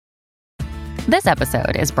This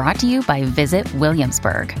episode is brought to you by Visit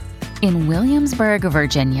Williamsburg. In Williamsburg,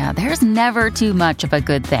 Virginia, there's never too much of a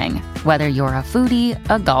good thing. Whether you're a foodie,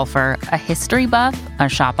 a golfer, a history buff, a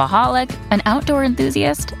shopaholic, an outdoor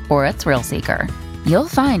enthusiast, or a thrill seeker, you'll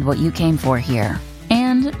find what you came for here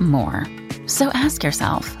and more. So ask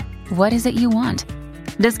yourself, what is it you want?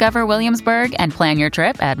 Discover Williamsburg and plan your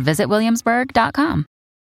trip at visitwilliamsburg.com.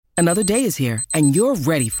 Another day is here, and you're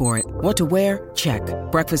ready for it. What to wear? Check.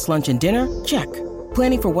 Breakfast, lunch, and dinner? Check.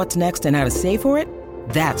 Planning for what's next and how to save for it?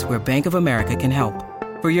 That's where Bank of America can help.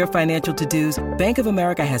 For your financial to-dos, Bank of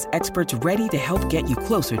America has experts ready to help get you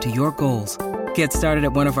closer to your goals. Get started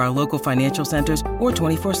at one of our local financial centers or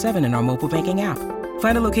 24/7 in our mobile banking app.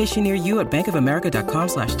 Find a location near you at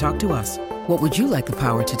bankofamerica.com/talktous. What would you like the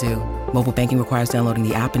power to do? Mobile banking requires downloading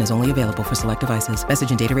the app and is only available for select devices.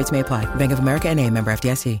 Message and data rates may apply. Bank of America N.A., member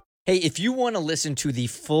FDIC. Hey, if you want to listen to the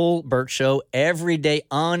full Burt Show every day,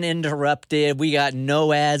 uninterrupted, we got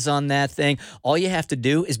no ads on that thing. All you have to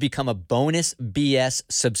do is become a Bonus BS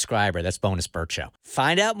subscriber. That's Bonus Burt Show.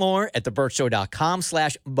 Find out more at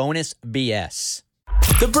theburtshow.com/bonusbs.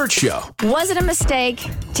 The Burt Show. Was it a mistake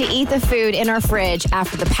to eat the food in our fridge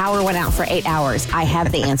after the power went out for 8 hours? I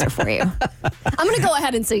have the answer for you. I'm going to go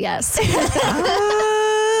ahead and say yes.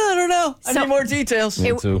 I don't know. I need more details.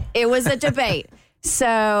 It was a debate.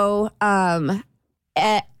 So,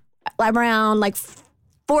 at around like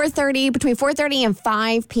 4:30, between 4:30 and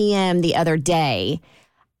 5 p.m. the other day,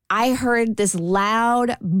 I heard this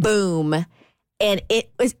loud boom, and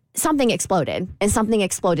something exploded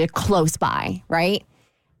close by, right?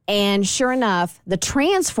 And sure enough, the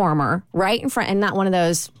transformer right in front, and not one of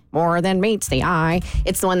those more than meets the eye.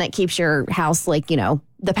 It's the one that keeps your house,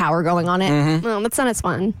 the power going on it. Mm-hmm. Oh, that sounds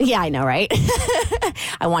fun. Yeah, I know, right?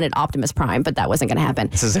 I wanted Optimus Prime, but that wasn't going to happen.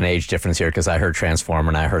 This is an age difference here because I heard Transformer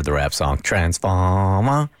and I heard the rap song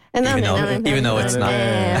Transformer. Even though it's not.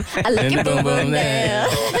 I like it, boom, boom, there.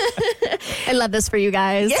 I love this for you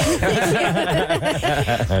guys.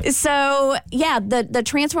 So, yeah, the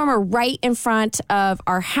transformer right in front of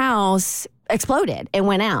our house exploded and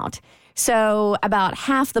went out. So about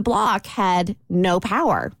half the block had no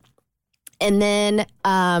power. And then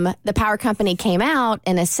the power company came out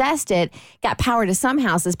and assessed it, got power to some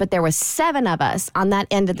houses, but there was 7 of us on that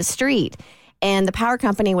end of the street. And the power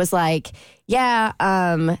company was like, yeah,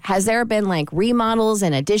 has there been remodels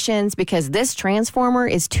and additions? Because this transformer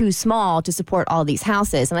is too small to support all these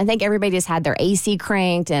houses. And I think everybody just had their AC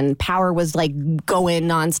cranked and power was going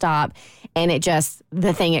nonstop. And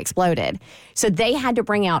the thing exploded. So they had to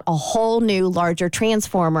bring out a whole new, larger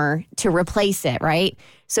transformer to replace it, right?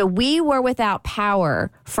 So we were without power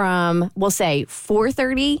from, we'll say,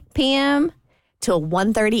 4:30 p.m. till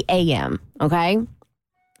 1:30 a.m., okay?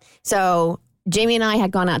 So Jamie and I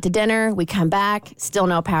had gone out to dinner. We come back, still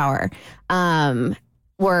no power.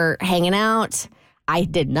 We're hanging out. I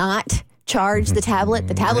did not charge the tablet.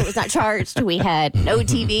 The tablet was not charged. We had no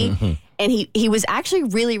TV. And he was actually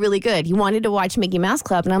really, really good. He wanted to watch Mickey Mouse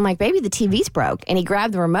Club. And I'm like, baby, the TV's broke. And he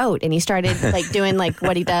grabbed the remote and he started doing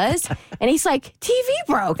what he does. And he's like, TV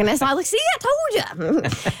broke. And I was like, see, I told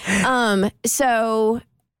you. So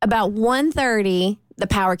about 1:30, the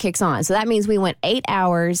power kicks on. So that means we went 8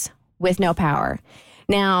 hours with no power.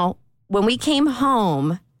 Now, when we came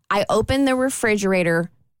home, I opened the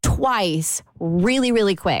refrigerator twice really,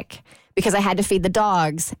 really quick because I had to feed the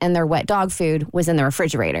dogs and their wet dog food was in the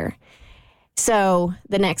refrigerator. So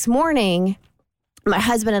the next morning, my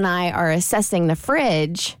husband and I are assessing the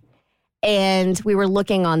fridge and we were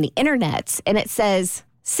looking on the internet and it says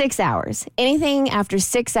 6 hours. Anything after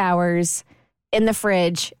 6 hours in the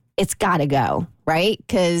fridge, it's got to go, right?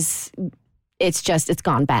 Because it's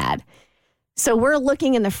gone bad. So we're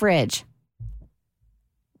looking in the fridge.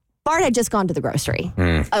 Bart had just gone to the grocery,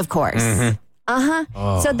 of course. Mm-hmm.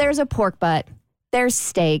 Oh. So there's a pork butt, there's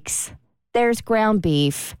steaks, there's ground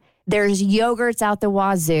beef, there's yogurts out the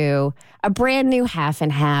wazoo, a brand new half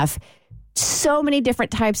and half, so many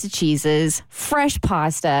different types of cheeses, fresh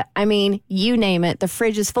pasta. I mean, you name it. The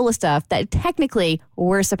fridge is full of stuff that technically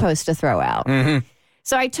we're supposed to throw out. Mm-hmm.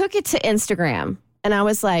 So I took it to Instagram and I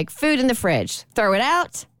was like, food in the fridge, throw it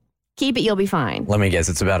out, keep it, you'll be fine. Let me guess,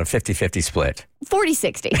 it's about a 50-50 split.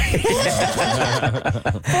 40-60.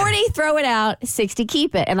 40, throw it out, 60,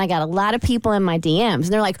 keep it. And I got a lot of people in my DMs. And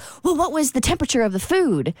they're like, well, what was the temperature of the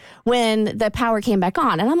food when the power came back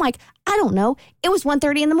on? And I'm like, I don't know. It was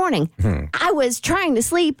 1:30 in the morning. I was trying to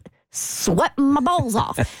sleep, sweating my balls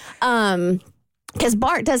off. because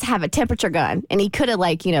Bart does have a temperature gun, and he could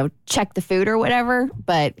have, checked the food or whatever,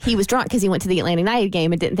 but he was drunk because he went to the Atlanta United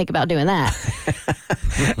game and didn't think about doing that.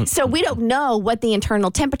 So we don't know what the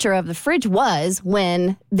internal temperature of the fridge was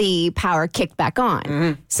when the power kicked back on.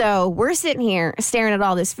 Mm-hmm. So we're sitting here staring at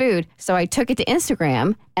all this food. So I took it to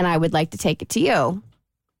Instagram, and I would like to take it to you.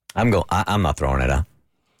 I'm not throwing it out.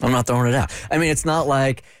 I'm not throwing it out. I mean, it's not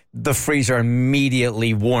like the freezer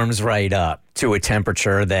immediately warms right up to a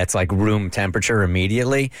temperature that's like room temperature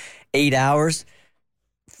immediately. 8 hours.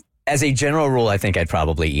 As a general rule, I think I'd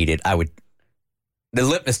probably eat it. The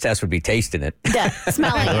litmus test would be tasting it. Yeah,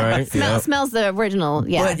 smelling it. Right, Smells the original,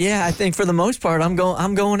 yeah. But yeah, I think for the most part, I'm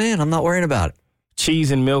going in. I'm not worrying about it.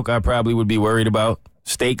 Cheese and milk, I probably would be worried about.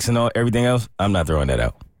 Steaks and everything else, I'm not throwing that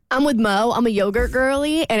out. I'm with Mo. I'm a yogurt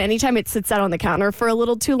girly, and anytime it sits out on the counter for a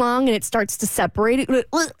little too long and it starts to separate,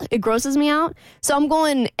 it grosses me out. So I'm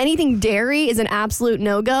going, anything dairy is an absolute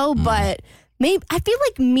no-go, but maybe I feel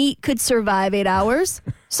like meat could survive 8 hours.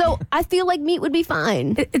 So I feel like meat would be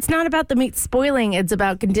fine. It's not about the meat spoiling. It's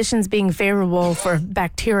about conditions being favorable for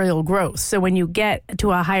bacterial growth. So when you get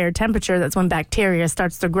to a higher temperature, that's when bacteria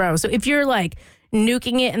starts to grow. So if you're like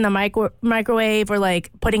nuking it in the microwave or like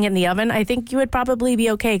putting it in the oven, I think you would probably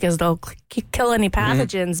be okay because they'll kill any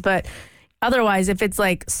pathogens. But otherwise, if it's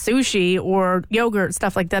like sushi or yogurt,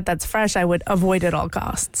 stuff like that, that's fresh, I would avoid at all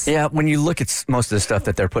costs. Yeah, when you look at most of the stuff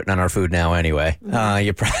that they're putting on our food now anyway,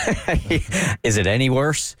 you probably, is it any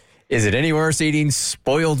worse? Is it any worse eating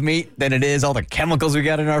spoiled meat than it is all the chemicals we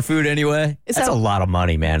got in our food anyway? That's a lot of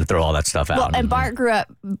money, man, to throw all that stuff out. Well, and Bart grew up,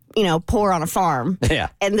 poor on a farm. Yeah.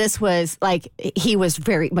 And this was he was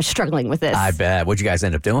very much struggling with this. I bet. What'd you guys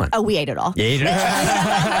end up doing? Oh, we ate it all. You ate it?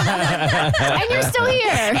 And you're still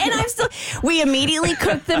here. And we immediately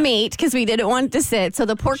cooked the meat because we didn't want it to sit. So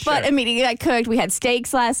the pork butt immediately got cooked. We had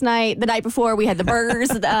steaks last night. The night before, we had the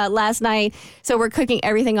burgers last night. So we're cooking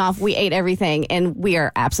everything off. We ate everything, and we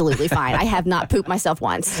are absolutely fine. I have not pooped myself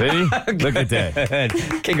once. See? Look at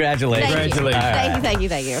that. Congratulations. Thank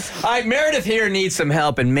you. All right, Meredith here needs some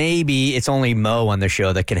help, and maybe it's only Mo on the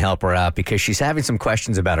show that can help her out because she's having some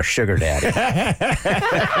questions about her sugar daddy.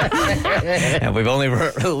 And we've only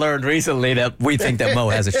learned recently that we think that Mo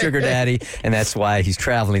has a sugar daddy, and that's why he's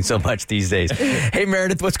traveling so much these days. Hey,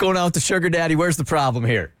 Meredith, what's going on with the sugar daddy? Where's the problem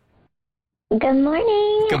here? Good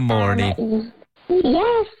morning. Good morning.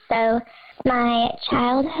 Yes, so my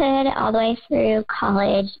childhood all the way through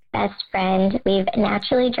college best friend, we've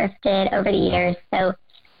naturally drifted over the years, so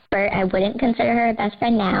I wouldn't consider her a best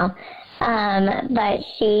friend now, but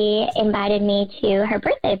she invited me to her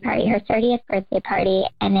birthday party, her 30th birthday party,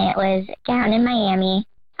 and it was down in Miami.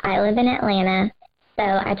 I live in Atlanta, so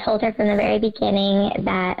I told her from the very beginning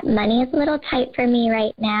that money is a little tight for me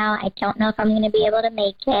right now. I don't know if I'm going to be able to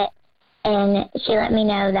make it, and she let me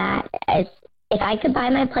know that if I could buy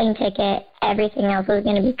my plane ticket, everything else was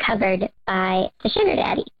going to be covered by the sugar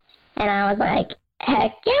daddy. And I was like,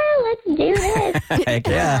 heck yeah, let's do this. Heck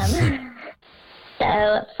yeah.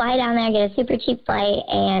 So fly down there, get a super cheap flight,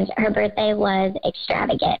 and her birthday was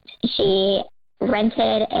extravagant. She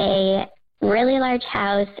rented a really large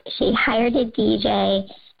house. She hired a DJ,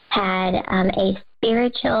 had a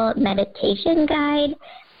spiritual meditation guide,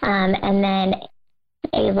 and then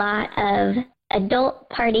a lot of adult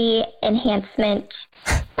party enhancement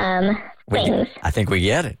things. I think we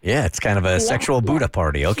get it. Yeah, it's kind of a sexual Buddha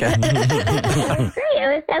party. Okay. It was great. It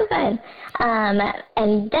was so fun.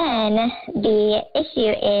 And then the issue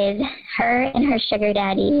is her and her sugar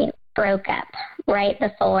daddy broke up right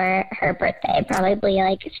before her birthday, probably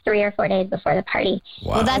like 3 or 4 days before the party.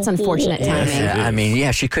 Wow. Well, that's unfortunate timing. Yeah, I mean,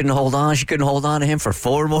 she couldn't hold on. She couldn't hold on to him for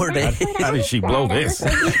 4 more days. How did she blow this?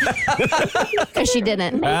 Because she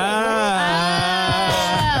didn't.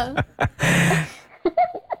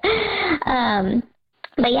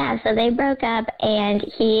 But yeah, so they broke up, and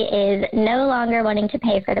he is no longer wanting to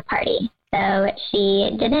pay for the party. So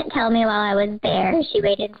she didn't tell me while I was there. She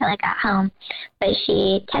waited until I got home. But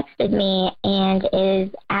she texted me and is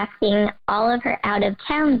asking all of her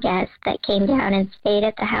out-of-town guests that came down and stayed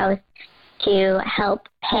at the house to help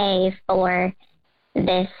pay for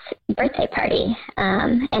this birthday party.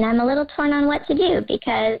 And I'm a little torn on what to do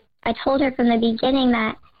because I told her from the beginning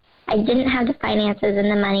that I didn't have the finances and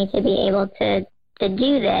the money to be able to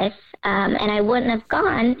do this. And I wouldn't have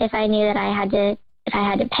gone if I knew that I had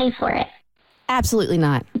to pay for it. Absolutely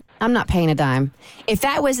not. I'm not paying a dime. If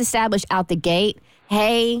that was established out the gate,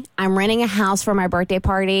 hey, I'm renting a house for my birthday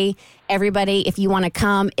party, everybody, if you want to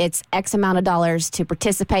come, it's X amount of dollars to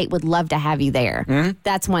participate. Would love to have you there. Mm-hmm.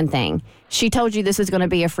 That's one thing. She told you this is going to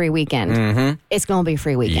be a free weekend. Mm-hmm. It's going to be a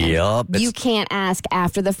free weekend. Yup. You can't ask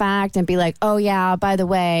after the fact and be like, oh, yeah, by the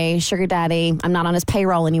way, sugar daddy, I'm not on his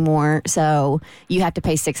payroll anymore, so you have to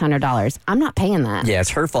pay $600. I'm not paying that. Yeah,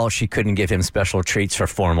 it's her fault she couldn't give him special treats for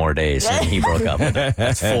 4 more days, and he broke up with her.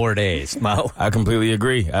 That's 4 days, Mo. I completely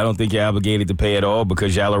agree. I don't think you're obligated to pay at all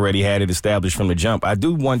because y'all already had it established from the jump. I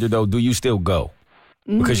do wonder, though, do you still go?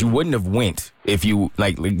 Because you wouldn't have went if you,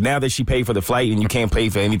 like now that she paid for the flight and you can't pay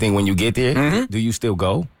for anything when you get there, do you still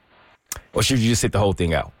go? Or should you just sit the whole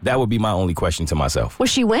thing out? That would be my only question to myself. Well,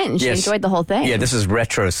 she went and she enjoyed the whole thing. Yeah, this is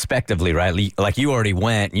retrospectively, right? Like you already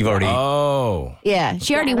went. You've already... Oh. Yeah,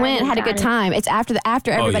 she already went, had a good time. It's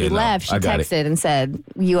after everybody left, she texted and said,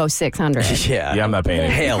 you owe $600. Yeah. Yeah, I'm not paying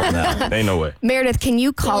it. Hell no. Ain't no way. Meredith, can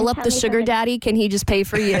you call up the sugar daddy? Can he just pay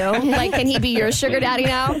for you? Like, can he be your sugar daddy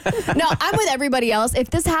now? No, I'm with everybody else.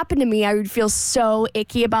 If this happened to me, I would feel so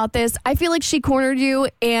icky about this. I feel like she cornered you,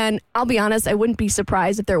 and I'll be honest, I wouldn't be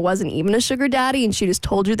surprised if there wasn't even a sugar daddy and she just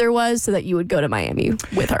told you there was so that you would go to Miami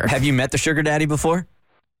with her. Have you met the sugar daddy before?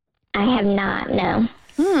 I have not, no.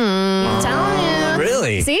 I'm telling you.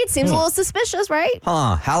 Really? See, it seems a little suspicious, right?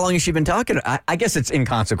 Huh. How long has she been talking? I guess it's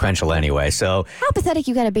inconsequential anyway, so... How pathetic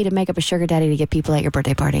you got to be to make up a sugar daddy to get people at your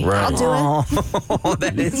birthday party. Right. I'll do it. Oh,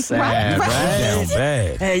 that is sad, right? Down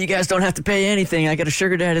bad. Hey, you guys don't have to pay anything. I got a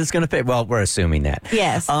sugar daddy that's going to pay. Well, we're assuming that.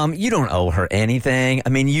 Yes. You don't owe her anything. I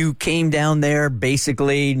mean, you came down there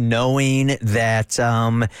basically knowing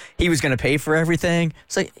that he was going to pay for everything.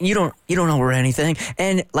 So you don't owe her anything.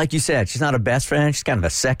 And like you said, she's not a best friend. She's kind of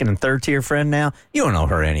a second and third tier friend now. You don't owe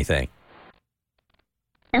her anything.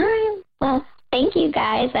 All right. Well, thank you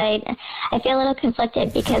guys. I feel a little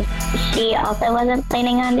conflicted because she also wasn't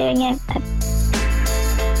planning on doing it. But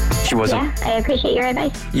She wasn't. yeah, I appreciate your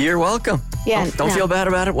advice. You're welcome. Yeah, Don't no. feel bad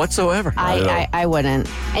about it whatsoever. I wouldn't.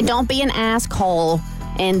 And don't be an asshole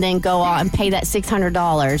and then go out and pay that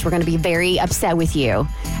 $600. We're going to be very upset with you.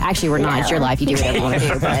 Actually, we're not. It's your life. You do whatever you want to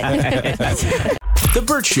do. But The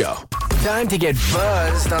Burt Show. Time to get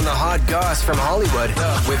buzzed on the hot goss from Hollywood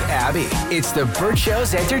with Abby. It's The Burt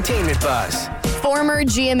Show's Entertainment Buzz. Former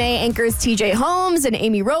GMA anchors TJ Holmes and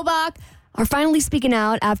Amy Robach are finally speaking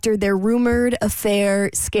out after their rumored affair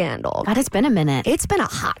scandal. God, it's been a minute. It's been a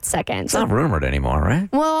hot second. It's not rumored anymore, right?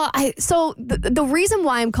 Well, the reason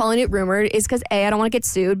why I'm calling it rumored is because A, I don't want to get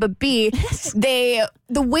sued, but B,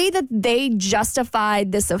 the way that they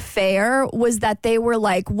justified this affair was that they were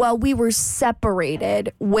like, well, we were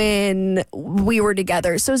separated when we were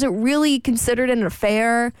together. So is it really considered an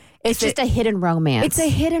affair? It's just a hidden romance. It's a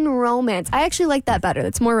hidden romance. I actually like that better.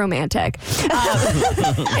 That's more romantic.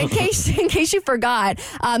 In case you forgot,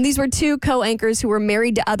 these were two co-anchors who were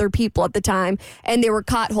married to other people at the time, and they were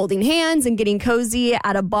caught holding hands and getting cozy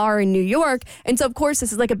at a bar in New York. And so, of course,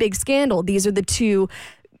 this is like a big scandal. These are the two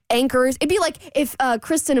anchors. It'd be like if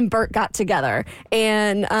Kristen and Bert got together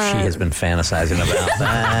and She has been fantasizing about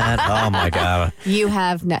that. Oh my God. You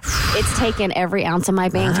have no. It's taken every ounce of my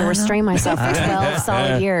being to restrain myself for 12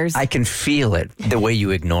 solid years. I can feel it. The way you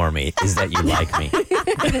ignore me is that you like me.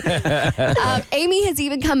 Amy has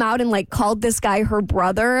even come out and like called this guy her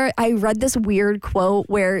brother. I read this weird quote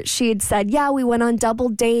where she had said, yeah, we went on double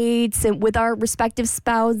dates and with our respective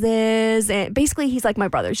spouses, and basically he's like my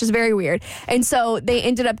brother. It's just very weird. And so they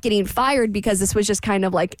ended up getting fired because this was just kind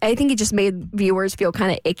of like, I think it just made viewers feel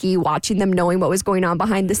kind of icky watching them knowing what was going on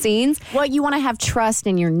behind the scenes. Well, you want to have trust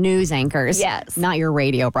in your news anchors, Yes. not your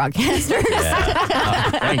radio broadcasters.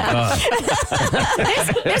 Thank God.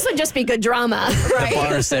 This would just be good drama, right? The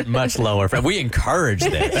bar is set much lower. We encourage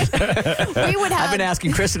this. We would have I've been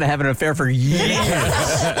asking Kristen to have an affair for years.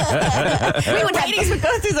 ratings would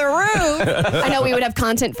go through the roof. I know we would have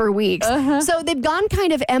content for weeks. So they've gone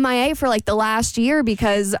kind of MIA for like the last year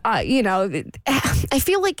because, I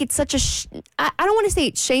feel like it's such a, I don't want to say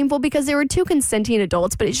it's shameful because they were two consenting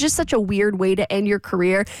adults, but it's just such a weird way to end your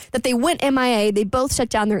career that they went MIA. They both shut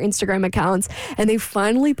down their Instagram accounts and they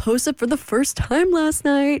finally posted for the first time last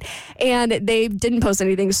night. And they didn't post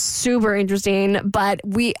anything super interesting, but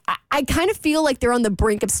I kind of feel like they're on the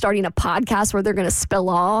brink of starting a podcast where they're going to spill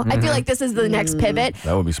all. I feel like this is the next pivot.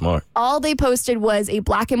 That would be smart. All they posted was a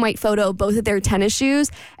black and white photo of both of their tennis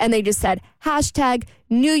shoes, and they just said, hashtag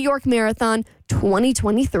New York Marathon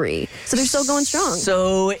 2023. So they're still going strong.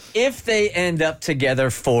 So if they end up together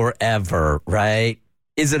forever, right?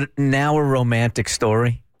 Is it now a romantic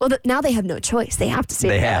story? Well, now they have no choice. They have to stay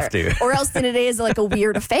They together. have to. Or else then it is like a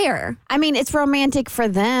weird affair. I mean, it's romantic for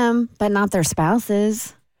them, but not their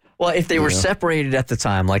spouses. Well, if they were separated at the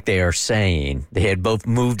time, like they are saying, they had both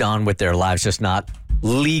moved on with their lives, just not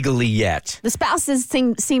legally yet. The spouses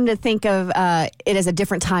seem to think of it as a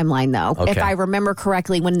different timeline, though. Okay. If I remember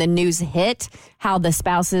correctly, when the news hit, how the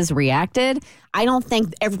spouses reacted, I don't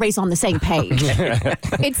think everybody's on the same page.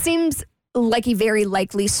 It seems like a very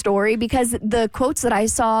likely story because the quotes that I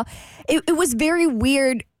saw, it was very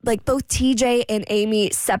weird. Like both TJ and Amy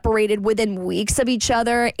separated within weeks of each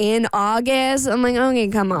other in August. I'm like, okay,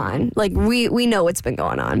 come on. Like we know what's been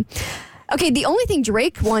going on. Okay, the only thing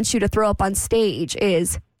Drake wants you to throw up on stage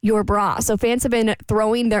is your bra. So fans have been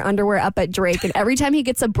throwing their underwear up at Drake, and every time he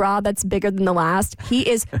gets a bra that's bigger than the last, he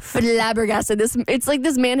is flabbergasted. It's like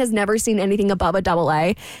this man has never seen anything above a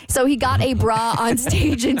AA. So he got a bra on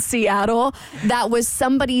stage in Seattle that was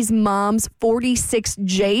somebody's mom's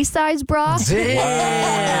 46J size bra.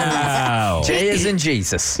 Damn. J is in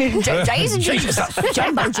Jesus. J is in Jesus.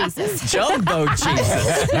 Jumbo Jesus. Jumbo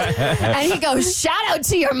Jesus. And he goes, shout out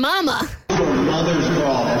to your mama. Your mother's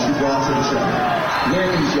bra that you brought to the show.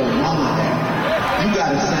 Where is your mama at? You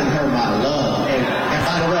gotta send her my love. And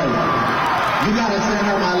by the way, you gotta send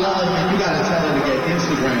her my love and you gotta tell her to get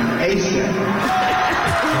Instagram ASAP.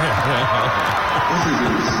 This is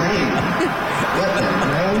insane. What the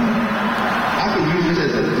hell? I could use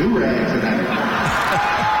this as a do-rag tonight.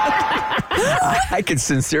 I could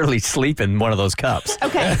sincerely sleep in one of those cups.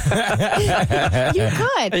 Okay. You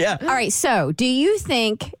could. Yeah. All right. So, do you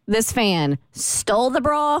think this fan stole the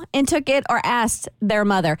bra and took it, or asked their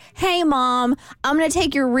mother, hey, Mom, I'm going to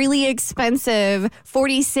take your really expensive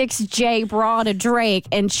 46J bra to Drake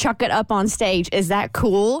and chuck it up on stage? Is that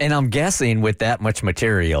cool? And I'm guessing with that much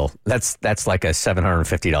material, that's like a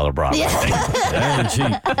 $750 bra. That ain't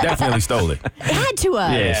cheap. Definitely stole it. Had to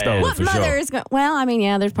have. Yeah, stole it What for mother sure. is going? Well, I mean,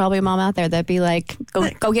 yeah, there's probably a mom out there that'd be like,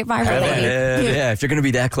 go get viral, lady. Yeah, if you're going to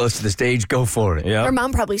be that close to the stage, go for it. Yep. Her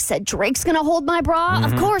mom probably said, Drake's going to hold my bra?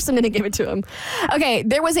 Of course I'm going to give it to him. Okay,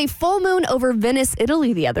 there was a full moon over Venice,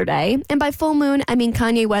 Italy the other day. And by full moon, I mean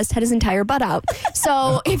Kanye West had his entire butt out.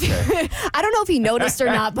 So I don't know if he noticed or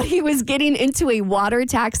not, but he was getting into a water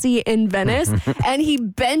taxi in Venice and he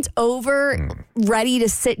bent over ready to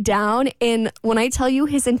sit down. And when I tell you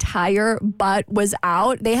his entire butt was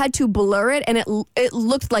out, they had to blur it and it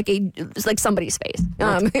looked like somebody's face.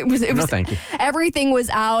 It was No, thank you. Everything was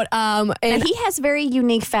out. And he has very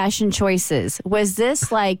unique fashion choices. Was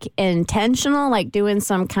this like intentional, like doing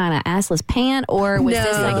some kind of assless pant, or was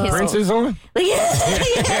this like his Prince is on? No,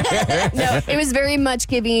 it was very much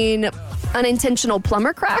giving unintentional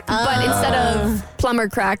plumber crack, but instead of plumber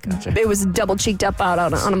crack, it was double cheeked up out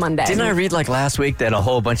on a Monday. Didn't I read like last week that a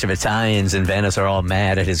whole bunch of Italians in Venice are all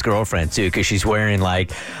mad at his girlfriend too because she's wearing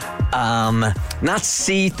like not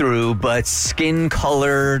see-through but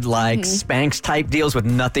skin-colored like Spanx type deals with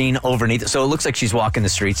nothing underneath it, so it looks like she's walking the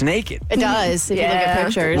streets naked. It does, if you look at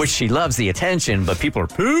pictures. Which she loves the attention, but people are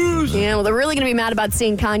pissed. Yeah, well, they're really going to be mad about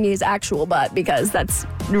seeing Kanye's actual butt because that's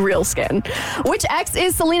real skin. Which ex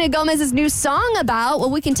is Selena Gomez's new song about? Well,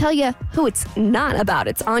 we can tell you who it's not about.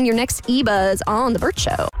 It's on your next eBuzz on The Burt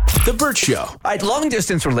Show. The Burt Show. All right,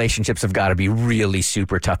 long-distance relationships have got to be really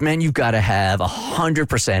super tough. Man, you've got to have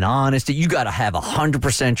 100% honesty. You got to have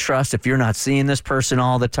 100% trust if you're not seeing this person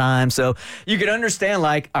all the time. So you can understand,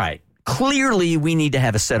 like, all right, clearly we need to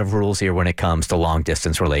have a set of rules here when it comes to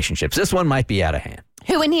long-distance relationships. This one might be out of hand.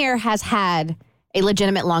 Who in here has had a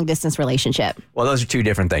legitimate long-distance relationship? Well, those are two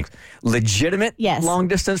different things. Legitimate Yes.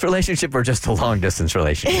 long-distance relationship or just a long-distance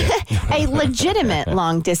relationship? A legitimate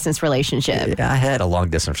long-distance relationship. Yeah, I had a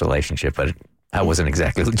long-distance relationship, but I wasn't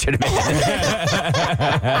exactly legitimate.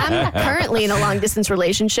 I'm currently in a long distance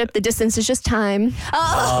relationship. The distance is just time.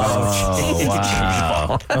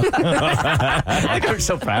 Wow. I'm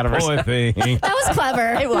so proud of her. Poor thing. That was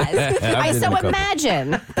clever. It was. All right, so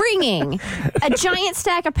imagine bringing a giant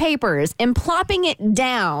stack of papers and plopping it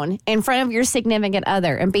down in front of your significant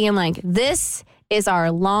other and being like, this is our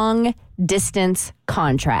long distance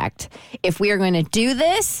contract. If we are going to do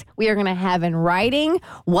this, we are going to have in writing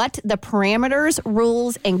what the parameters,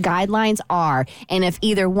 rules, and guidelines are. And if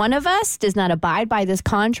either one of us does not abide by this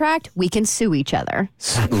contract, we can sue each other.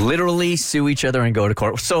 Literally sue each other and go to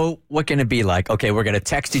court. So what can it be like? Okay, we're going to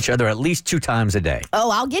text each other at least 2 times a day.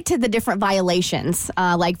 Oh, I'll get to the different violations.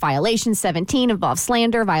 Like violation 17 involves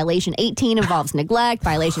slander, violation 18 involves neglect,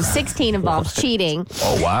 violation 16 involves cheating.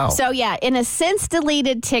 Oh, wow. So yeah, in a since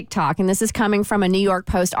deleted TikTok, and this is coming from a New York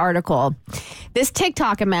Post article, this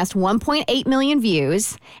TikTok amassed 1.8 million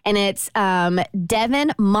views, and it's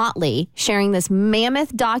Devin Motley sharing this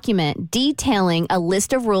mammoth document detailing a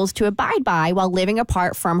list of rules to abide by while living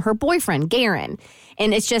apart from her boyfriend, Garen.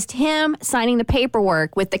 And it's just him signing the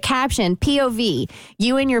paperwork with the caption, POV,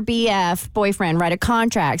 you and your BF boyfriend write a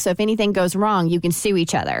contract, so if anything goes wrong, you can sue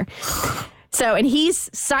each other. So, and he's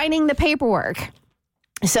signing the paperwork.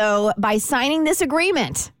 So by signing this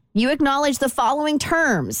agreement, you acknowledge the following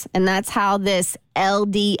terms, and that's how this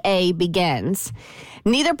LDA begins.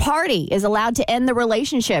 Neither party is allowed to end the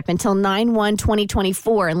relationship until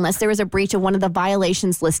 9/1/2024 unless there is a breach of one of the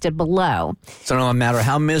violations listed below. So no matter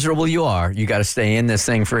how miserable you are, you got to stay in this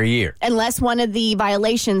thing for a year. Unless one of the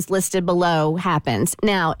violations listed below happens.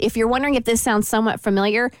 Now, if you're wondering if this sounds somewhat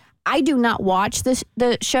familiar, I do not watch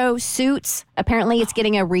the show Suits. Apparently, it's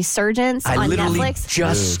getting a resurgence on Netflix. I literally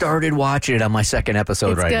just started watching it on my second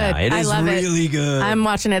episode It's right good. now. It I is love it. really good. I'm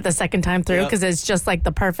watching it the second time through because it's just like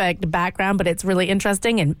the perfect background, but it's really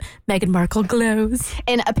interesting. And Meghan Markle glows.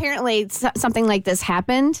 And apparently, something like this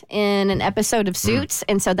happened in an episode of Suits.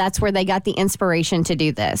 And so that's where they got the inspiration to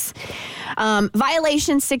do this.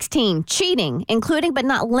 Violation 16, cheating, including but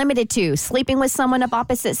not limited to sleeping with someone of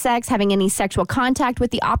opposite sex, having any sexual contact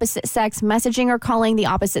with the opposite sex, messaging or calling the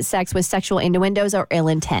opposite sex with sexual innuendos or ill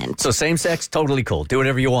intent. So same sex, totally cool. Do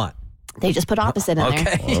whatever you want. They just put opposite in there.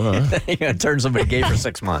 Okay. You're going to turn somebody gay for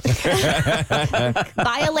 6 months.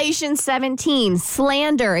 Violation 17,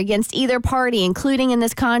 slander against either party, including in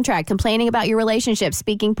this contract, complaining about your relationship,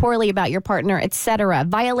 speaking poorly about your partner, etc.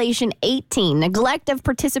 Violation 18, neglect of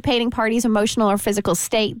participating party's emotional or physical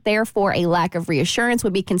state. Therefore, a lack of reassurance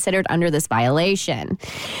would be considered under this violation.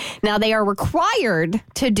 Now, they are required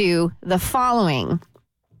to do the following.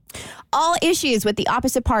 All issues with the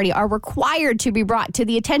opposite party are required to be brought to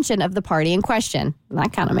the attention of the party in question.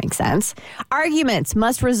 That kind of makes sense. Arguments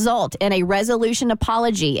must result in a resolution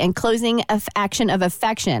apology and closing of action of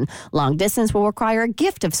affection. Long distance will require a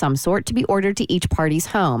gift of some sort to be ordered to each party's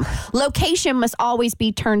home. Location must always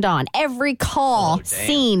be turned on. Every call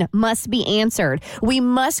seen must be answered. We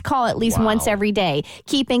must call at least once every day.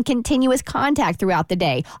 Keep in continuous contact throughout the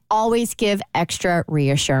day. Always give extra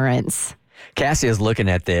reassurance. Cassie is looking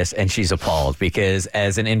at this and she's appalled because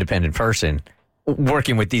as an independent person,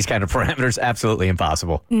 working with these kind of parameters, absolutely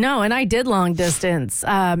impossible. No, and I did long distance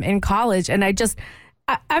in college, and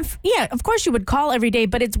of course you would call every day,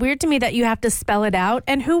 but it's weird to me that you have to spell it out.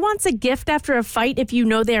 And who wants a gift after a fight if you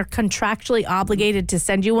know they're contractually obligated to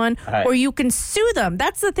send you one, or you can sue them?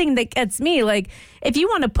 That's the thing that gets me. Like, if you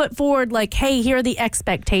want to put forward, like, hey, here are the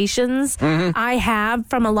expectations I have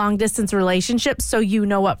from a long distance relationship, so you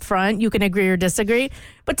know up front, you can agree or disagree.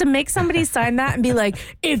 But to make somebody sign that and be like,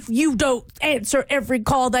 if you don't answer every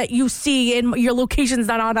call that you see and your location's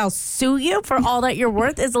not on, I'll sue you for all that you're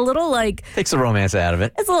worth, is a little like... Takes the romance out of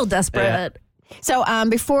it. It's a little desperate. Yeah. So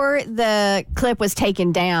before the clip was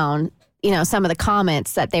taken down, some of the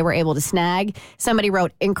comments that they were able to snag, somebody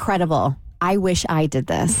wrote, incredible. I wish I did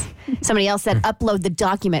this. Somebody else said, upload the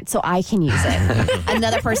document so I can use it.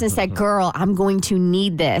 Another person said, girl, I'm going to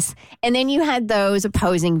need this. And then you had those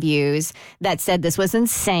opposing views that said this was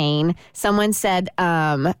insane. Someone said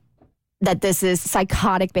that this is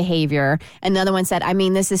psychotic behavior. Another one said,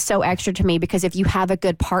 this is so extra to me because if you have a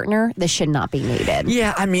good partner, this should not be needed.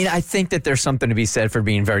 Yeah, I think that there's something to be said for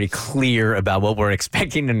being very clear about what we're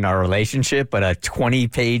expecting in our relationship, but a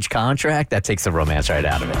 20-page contract, that takes the romance right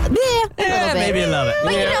out of it. Yeah, maybe I love it.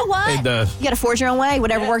 But you know what? It does. You got to forge your own way.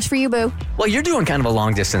 Whatever works for you, boo. Well, you're doing kind of a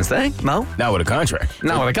long-distance thing, Mo. Not with a contract.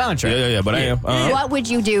 Not with a contract. Yeah, but I am. What would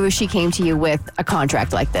you do if she came to you with a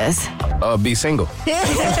contract like this? Be single.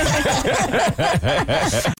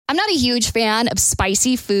 I'm not a huge fan of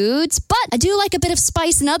spicy foods, but I do like a bit of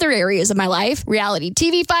spice in other areas of my life. Reality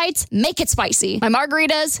TV fights, make it spicy. My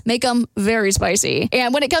margaritas, make them very spicy.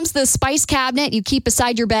 And when it comes to the spice cabinet you keep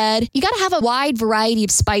beside your bed, you gotta have a wide variety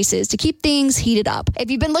of spices to keep things heated up.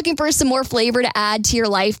 If you've been looking for some more flavor to add to your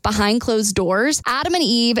life behind closed doors, Adam and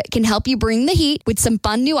Eve can help you bring the heat with some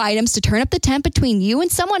fun new items to turn up the temp between you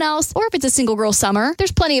and someone else, or if it's a single girl summer,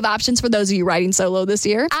 there's plenty of options for those of you riding solo this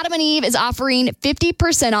year. Adam and Eve is offering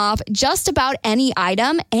 50% off just about any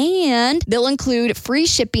item, and they'll include free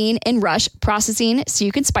shipping and rush processing so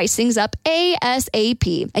you can spice things up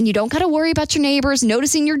ASAP. And you don't gotta worry about your neighbors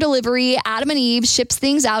noticing your delivery. Adam and Eve ships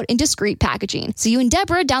things out in discreet packaging, so you and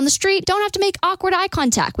Deborah down the street don't have to make awkward eye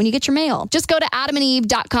contact when you get your mail. Just go to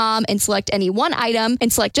adamandeve.com and select any one item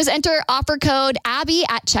and just enter offer code Abby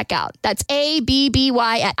at checkout. That's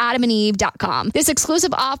ABBY at adamandeve.com. This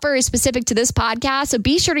exclusive offer is specific to this podcast, so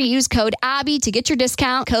be sure to use code Abby to get your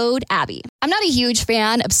discount. Code Abby. I'm not a huge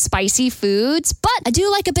fan of spicy foods, but I do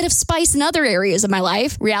like a bit of spice in other areas of my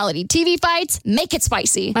life. Reality TV fights, make it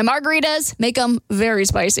spicy. My margaritas, make them very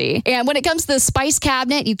spicy. And when it comes to the spice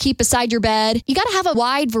cabinet you keep beside your bed, you got to have a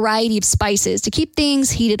wide variety of spices to keep things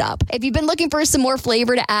heated up. If you've been looking for some more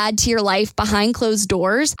flavor to add to your life behind closed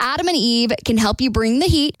doors, Adam and Eve can help you bring the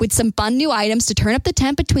heat with some fun new items to turn up the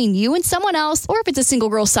temp between you and someone else, or if it's a single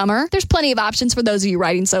girl summer, there's plenty of options for those of you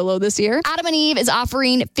riding solo this year. Adam and Eve is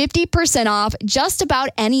offering 50% off just about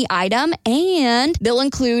any item, and they'll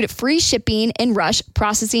include free shipping and rush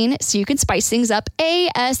processing so you can spice things up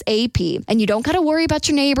ASAP. And you don't got to worry about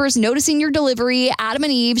your neighbors noticing your delivery. Adam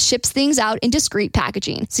and Eve ships things out in discreet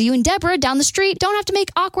packaging, so you and Deborah down the street don't have to make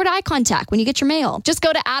awkward eye contact when you get your mail. Just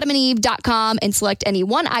go to adamandeve.com and select any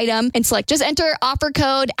one item and just enter offer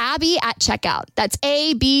code Abby at checkout. That's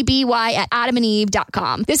ABBY at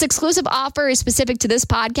adamandeve.com. This exclusive offer is specific to this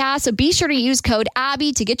podcast, so be sure to use code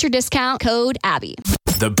Abby to get your discount. Code Abby.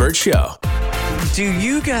 The Burt Show. Do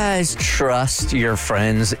you guys trust your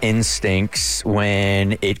friends' instincts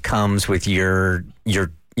when it comes with you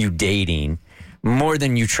dating more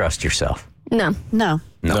than you trust yourself? No. No.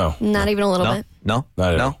 Not even a little bit. No.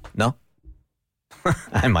 Not at all. No.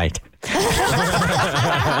 I might.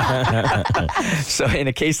 So in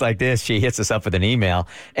a case like this, she hits us up with an email,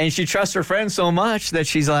 and she trusts her friend so much that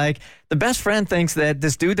she's like, the best friend thinks that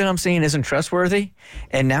this dude that I'm seeing isn't trustworthy,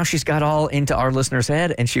 and now she's got all into our listener's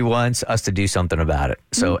head, and she wants us to do something about it.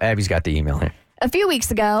 So Abby's got the email here. A few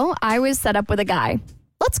weeks ago, I was set up with a guy.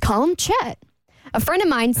 Let's call him Chet. A friend of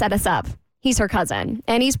mine set us up. He's her cousin,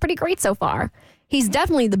 and he's pretty great so far. He's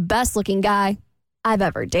definitely the best looking guy I've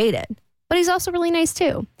ever dated, but he's also really nice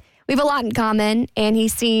too. We have a lot in common, and he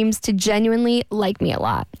seems to genuinely like me a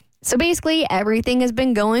lot. So basically, everything has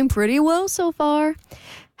been going pretty well so far.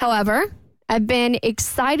 However, I've been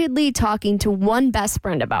excitedly talking to one best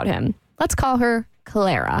friend about him. Let's call her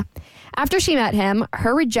Clara. After she met him,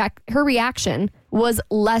 her reaction was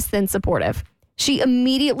less than supportive. She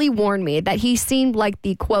immediately warned me that he seemed like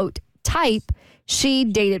the, quote, type she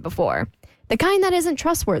dated before, the kind that isn't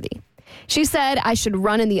trustworthy. She said I should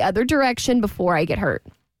run in the other direction before I get hurt.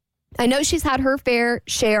 I know she's had her fair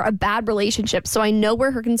share of bad relationships, so I know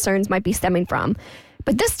where her concerns might be stemming from.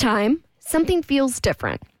 But this time, something feels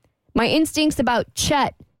different. My instincts about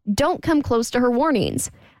Chet don't come close to her warnings.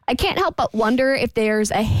 I can't help but wonder if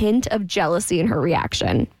there's a hint of jealousy in her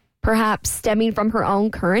reaction, perhaps stemming from her own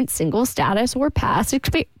current single status or past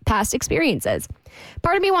experiences.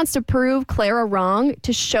 Part of me wants to prove Clara wrong,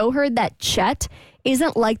 to show her that Chet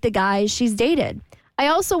isn't like the guys she's dated. I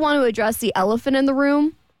also want to address the elephant in the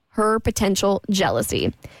room, her potential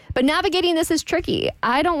jealousy. But navigating this is tricky.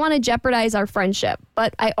 I don't want to jeopardize our friendship,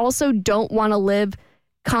 but I also don't want to live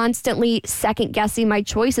constantly second-guessing my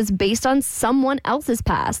choices based on someone else's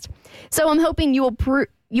past. So I'm hoping you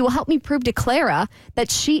will help me prove to Clara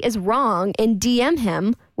that she is wrong and DM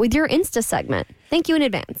him with your Insta segment. Thank you in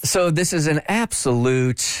advance. So this is an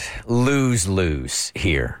absolute lose-lose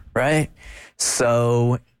here, right?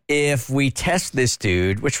 So if we test this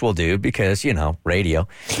dude, which we'll do because, radio.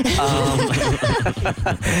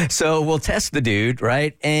 So we'll test the dude,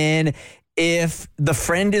 right? And if the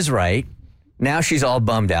friend is right, now she's all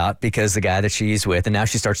bummed out because the guy that she's with, and now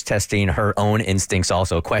she starts testing her own instincts,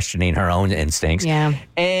 also questioning her own instincts. Yeah.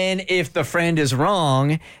 And if the friend is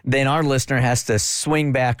wrong, then our listener has to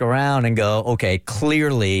swing back around and go, okay,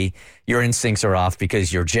 clearly your instincts are off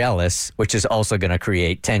because you're jealous, which is also going to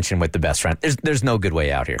create tension with the best friend. There's no good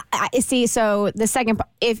way out here. See, so the second,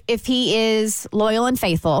 if he is loyal and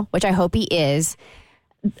faithful, which I hope he is,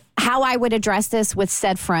 how I would address this with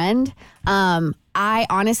said friend, I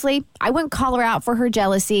wouldn't call her out for her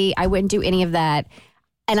jealousy. I wouldn't do any of that.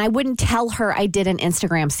 And I wouldn't tell her I did an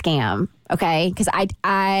Instagram scam, okay? Because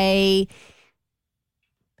I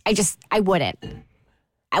wouldn't.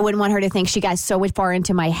 I wouldn't want her to think she got so far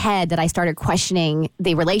into my head that I started questioning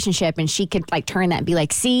the relationship, and she could turn that and be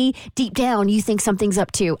like, see, deep down, you think something's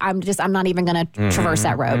up too. I'm not even going to traverse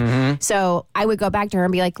that road. Mm-hmm. So I would go back to her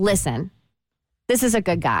and be like, listen, this is a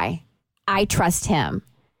good guy. I trust him,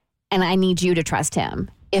 and I need you to trust him.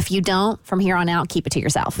 If you don't, from here on out, keep it to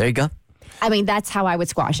yourself. There you go. I mean, that's how I would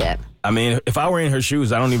squash it. I mean, if I were in her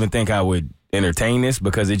shoes, I don't even think I would entertain this,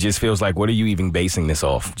 because it just feels like, what are you even basing this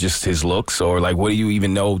off? Just his looks? Or what do you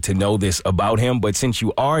even know to know this about him? But since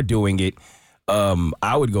you are doing it,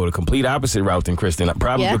 I would go the complete opposite route than Kristen.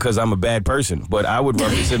 Probably because I'm a bad person, but I would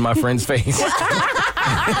rub this in my friend's face.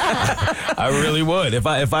 I really would. If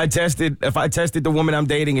I tested the woman I'm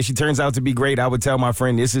dating and she turns out to be great, I would tell my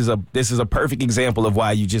friend, this is a perfect example of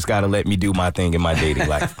why you just got to let me do my thing in my dating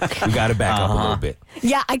life. We got to back up a little bit.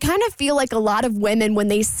 Yeah, I kind of feel like a lot of women, when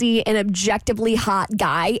they see an objectively hot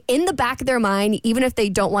guy, in the back of their mind, even if they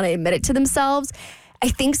don't want to admit it to themselves, I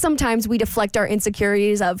think sometimes we deflect our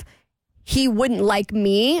insecurities of, he wouldn't like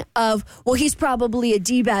me, of, well, he's probably a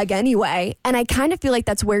D-bag anyway. And I kind of feel like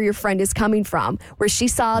that's where your friend is coming from, where she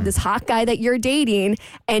saw this hot guy that you're dating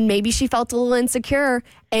and maybe she felt a little insecure,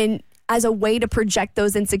 and as a way to project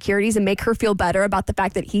those insecurities and make her feel better about the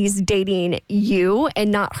fact that he's dating you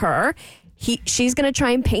and not her, she's going to try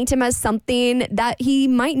and paint him as something that he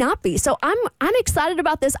might not be. So I'm excited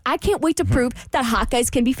about this. I can't wait to prove that hot guys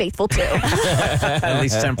can be faithful too. At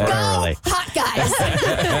least temporarily. Go, hot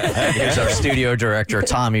guys. Here's our studio director,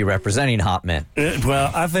 Tommy, representing hot men.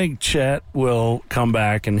 Well, I think Chet will come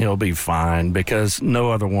back and he'll be fine because no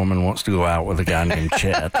other woman wants to go out with a guy named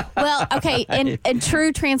Chet. Well, okay, in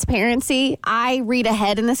true transparency, I read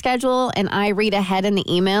ahead in the schedule and I read ahead in the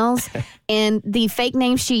emails. And the fake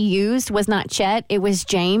name she used was not Chet, it was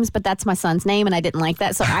James, but that's my son's name, and I didn't like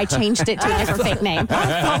that, so I changed it to a different fake name.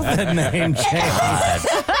 The name James.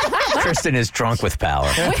 Kristen is drunk with power.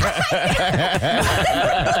 And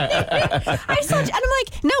I'm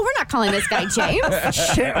like, no, we're not calling this guy James.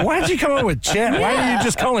 Chet, why'd you come up with Chet? Why didn't you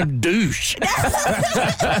just call him Douche?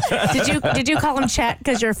 Did you call him Chet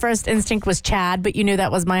because your first instinct was Chad, but you knew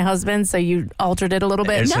that was my husband, so you altered it a little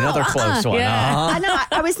bit? It's another close one. Yeah. Uh-huh. I know.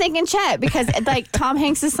 I was thinking Chet because like Tom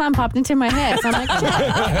Hanks' son popped into my head. So I'm like,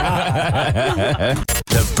 Chet.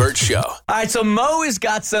 The Burt Show. All right, so Mo has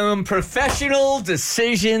got some professional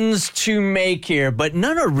decisions to make here, but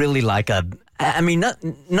none are really like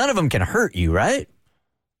none of them can hurt you, right?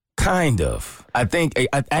 Kind of. I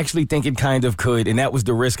actually think it kind of could, and that was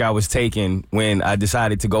the risk I was taking when I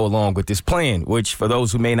decided to go along with this plan, which, for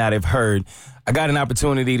those who may not have heard, I got an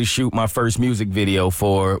opportunity to shoot my first music video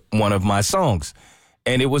for one of my songs.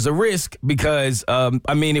 And it was a risk because,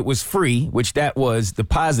 it was free, which that was the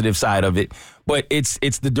positive side of it. But it's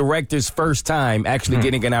the director's first time actually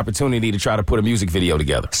getting an opportunity to try to put a music video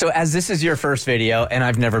together. So as this is your first video, and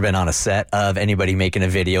I've never been on a set of anybody making a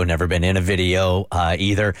video, never been in a video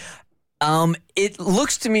either, it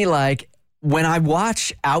looks to me like when I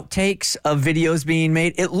watch outtakes of videos being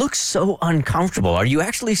made, it looks so uncomfortable. Are you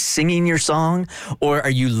actually singing your song, or are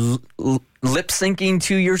you lip syncing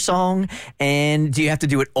to your song? And do you have to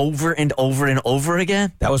do it over and over and over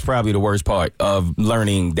again? That was probably the worst part of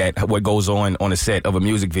learning that what goes on a set of a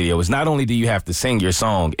music video is not only do you have to sing your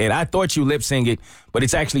song, and I thought you lip sing it, but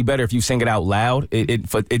it's actually better if you sing it out loud.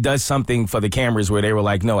 It does something for the cameras where they were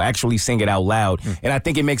like, no, actually sing it out loud. And I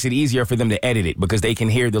think it makes it easier for them to edit it because they can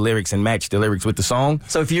hear the lyrics and match the lyrics with the song.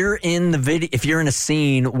 So if you're in the video, if you're in a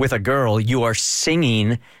scene with a girl, you are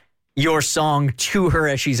singing your song to her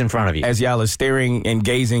as she's in front of you. As y'all are staring and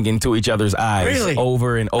gazing into each other's eyes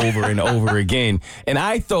over and over and over again. And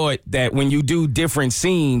I thought that when you do different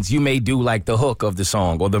scenes, you may do like the hook of the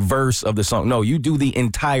song or the verse of the song. No, you do the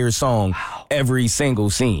entire song, every single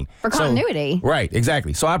scene. For continuity. Right,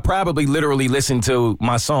 exactly. So I probably literally listened to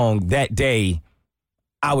my song that day,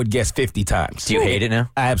 I would guess 50 times. Do you hate it now?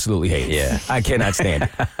 I absolutely hate it. Yeah. I cannot stand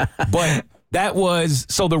it. But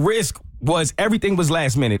so the risk was everything was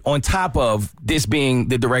last minute on top of this being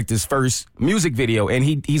the director's first music video. And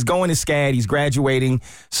he's going to SCAD. He's graduating.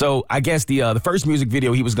 So I guess the first music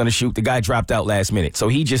video he was going to shoot, the guy dropped out last minute. So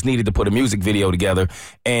he just needed to put a music video together.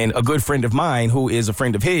 And a good friend of mine, who is a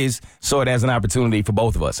friend of his, saw it as an opportunity for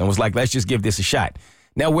both of us and was like, let's just give this a shot.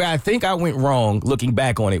 Now, where I think I went wrong, looking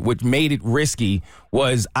back on it, what made it risky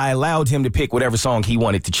was I allowed him to pick whatever song he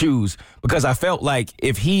wanted to choose because I felt like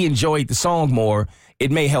if he enjoyed the song more,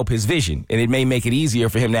 it may help his vision and it may make it easier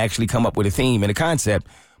for him to actually come up with a theme and a concept.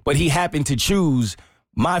 But he happened to choose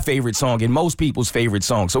my favorite song and most people's favorite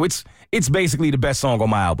song. So it's basically the best song on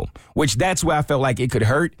my album, which that's where I felt like it could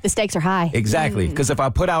hurt. The stakes are high. Exactly. Because if I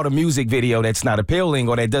put out a music video that's not appealing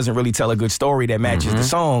or that doesn't really tell a good story that matches the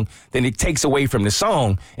song, then it takes away from the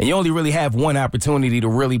song. And you only really have one opportunity to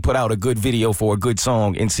really put out a good video for a good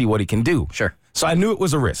song and see what it can do. Sure. So I knew it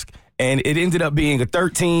was a risk. And it ended up being a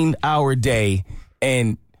 13-hour day,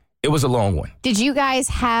 and it was a long one. Did you guys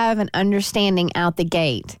have an understanding out the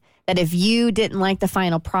gate that if you didn't like the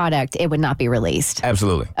final product, it would not be released.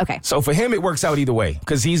 Absolutely. Okay. So for him, it works out either way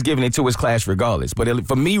because he's giving it to his class regardless. But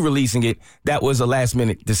for me releasing it, that was a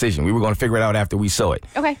last-minute decision. We were going to figure it out after we saw it.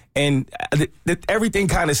 Okay. And everything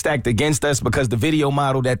kind of stacked against us because the video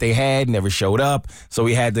model that they had never showed up. So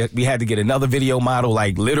we had to get another video model.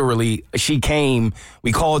 Like literally, she came.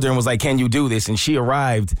 We called her and was like, "Can you do this?" And she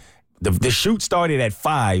arrived. The shoot started at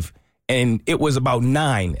 5. And it was about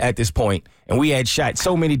 9 at this point, and we had shot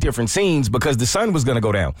so many different scenes because the sun was going to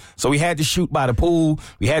go down. So we had to shoot by the pool.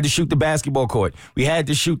 We had to shoot the basketball court. We had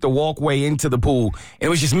to shoot the walkway into the pool. And it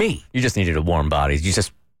was just me. You just needed a warm body. You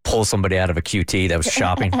just pull somebody out of a QT that was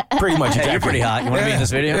shopping. Pretty much. Hey, you're pretty hot. You want to be in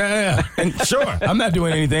this video? Yeah. And sure, I'm not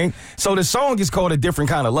doing anything. So the song is called A Different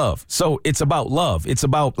Kind of Love. So it's about love. It's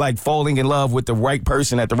about like falling in love with the right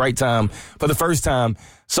person at the right time for the first time.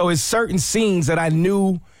 So it's certain scenes that I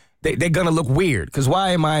knew they're going to look weird because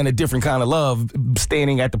why am I in a different kind of love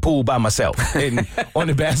standing at the pool by myself and on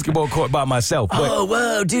the basketball court by myself? But,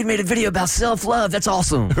 whoa, dude made a video about self-love. That's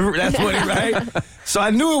awesome. That's what it, right? So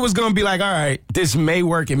I knew it was going to be like, all right, this may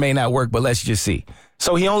work, it may not work, but let's just see.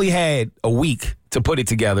 So he only had a week to put it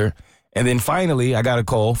together. And then finally, I got a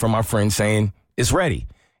call from my friend saying it's ready.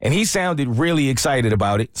 And he sounded really excited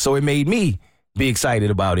about it. So it made me be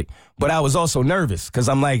excited about it. But I was also nervous because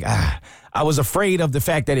I'm like, I was afraid of the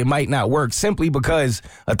fact that it might not work simply because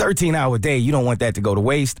a 13-hour day, you don't want that to go to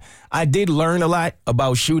waste. I did learn a lot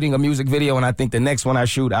about shooting a music video, and I think the next one I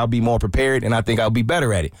shoot, I'll be more prepared, and I think I'll be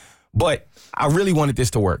better at it. But I really wanted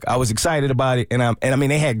this to work. I was excited about it, and I mean,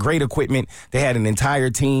 they had great equipment. They had an entire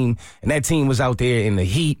team, and that team was out there in the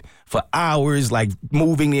heat for hours, like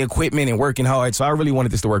moving the equipment and working hard. So I really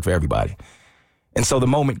wanted this to work for everybody. And so the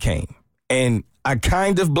moment came, and I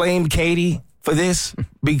kind of blamed Katie for this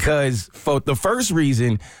because for the first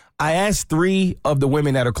reason, I asked 3 of the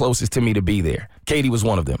women that are closest to me to be there. Katie was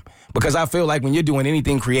one of them because I feel like when you're doing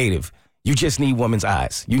anything creative, you just need women's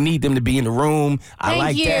eyes. You need them to be in the room. I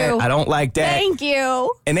like that. I don't like that. Thank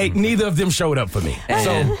you. And neither of them showed up for me.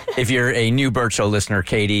 So if you're a new Burt Show listener,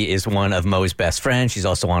 Katie is one of Mo's best friends. She's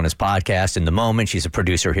also on his podcast In the Moment. She's a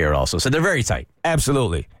producer here also. So they're very tight.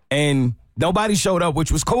 Absolutely. And nobody showed up,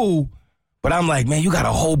 which was cool. But I'm like, man, you got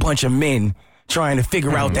a whole bunch of men trying to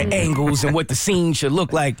figure out the angles and what the scene should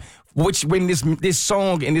look like, which when this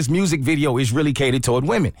song and this music video is really catered toward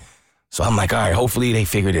women. So I'm like, all right, hopefully they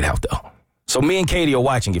figured it out, though. So me and Katie are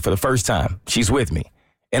watching it for the first time. She's with me.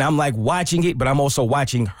 And I'm like watching it, but I'm also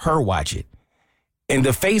watching her watch it. And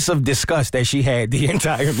the face of disgust that she had the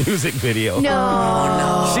entire music video.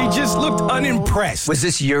 No. She just looked unimpressed. Was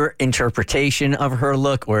this your interpretation of her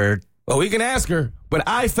look or... Well, we can ask her, but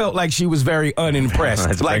I felt like she was very unimpressed.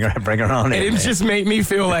 Let's like, bring her on in. And it just made me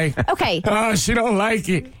feel like, okay. Oh, she don't like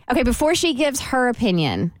it. Okay, before she gives her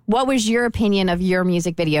opinion, what was your opinion of your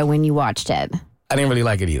music video when you watched it? I didn't really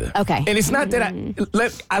like it either. Okay. And it's not that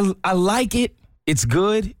I like it. It's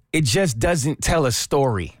good. It just doesn't tell a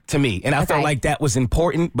story to me. And I felt like that was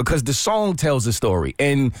important because the song tells a story.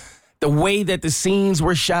 And the way that the scenes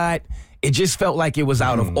were shot, it just felt like it was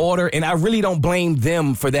out of order. And I really don't blame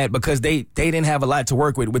them for that because they didn't have a lot to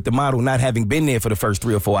work with the model not having been there for the first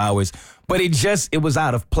 3 or 4 hours. But it was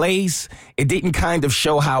out of place. It didn't kind of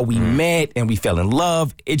show how we met and we fell in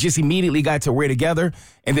love. It just immediately got to we're together.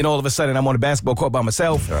 And then all of a sudden I'm on the basketball court by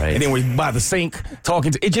myself. Right. And then we're by the sink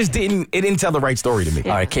talking to, it didn't tell the right story to me.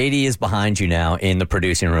 All right, Katie is behind you now in the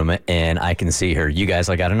producing room and I can see her. You guys,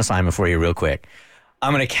 I got an assignment for you real quick.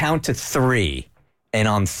 I'm going to count to 3. And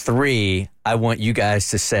on 3, I want you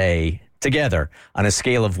guys to say together on a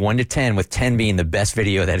scale of 1 to 10, with 10 being the best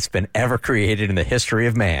video that's been ever created in the history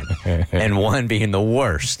of man and 1 being the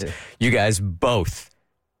worst. You guys both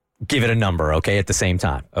give it a number, okay, at the same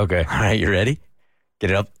time. Okay. All right, you ready?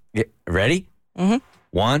 Get it up. Ready? Mm-hmm.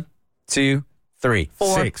 1, 2, 3.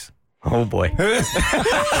 4. 6. Oh, boy. All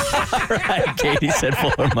right, Katie said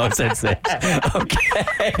 4, Mo said 6.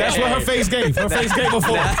 Okay. That's what her face gave. Her face gave a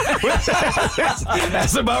 4.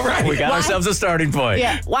 That's about right. We got ourselves a starting point.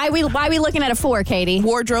 Yeah. Why we looking at a 4, Katie?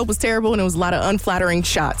 Wardrobe was terrible and it was a lot of unflattering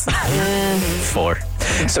shots. 4.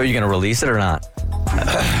 So you going to release it or not?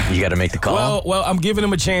 You got to make the call. Well, I'm giving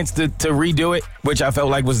him a chance to redo it, which I felt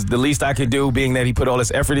like was the least I could do, being that he put all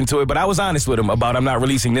this effort into it. But I was honest with him about I'm not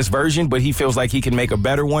releasing this version, but he feels like he can make a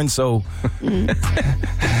better one. So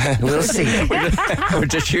we'll see. We're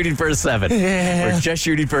just shooting for a 7. Yeah. We're just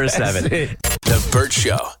shooting for a 7. The Burt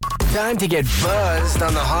Show. Time to get buzzed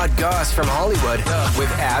on the hot goss from Hollywood with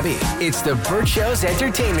Abby. It's the Burt Show's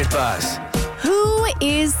entertainment buzz. Who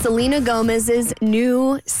is Selena Gomez's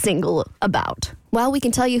new single about? Well, we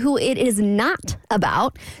can tell you who it is not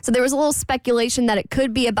about. So there was a little speculation that it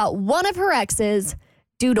could be about one of her exes,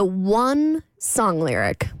 due to one song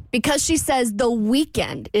lyric. Because she says the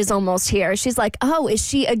weekend is almost here. She's like, oh, is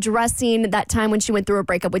she addressing that time when she went through a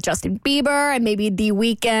breakup with Justin Bieber and maybe The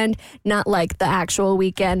Weeknd, not like the actual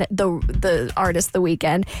Weeknd, the artist The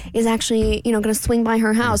Weeknd, is actually, going to swing by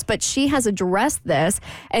her house. But she has addressed this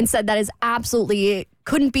and said that is absolutely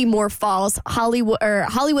couldn't be more false.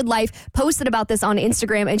 Hollywood Life posted about this on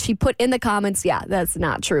Instagram, and she put in the comments, yeah, that's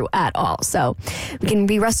not true at all. So we can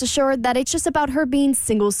be rest assured that it's just about her being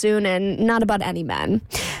single soon and not about any men.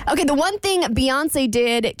 Okay, the one thing Beyonce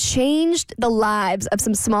did changed the lives of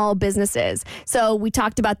some small businesses. So we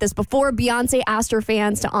talked about this before. Beyonce asked her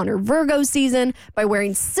fans to honor Virgo season by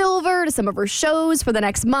wearing silver to some of her shows for the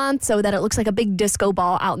next month so that it looks like a big disco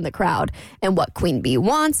ball out in the crowd. And what Queen Bee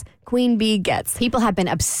wants, Queen Bee gets. People have been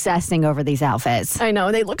obsessing over these outfits. I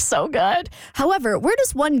know, they look so good. However, where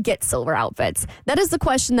does one get silver outfits? That is the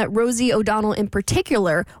question that Rosie O'Donnell in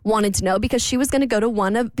particular wanted to know because she was going to go to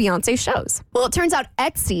one of Beyonce's shows. Well, it turns out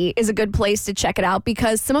Etsy is a good place to check it out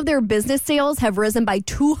because some of their business sales have risen by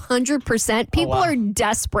 200%. People are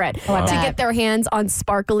desperate to get their hands on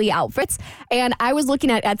sparkly outfits. And I was looking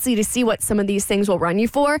at Etsy to see what some of these things will run you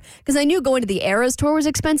for because I knew going to the Eras tour was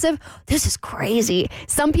expensive. This is crazy.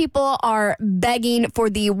 Some people are begging for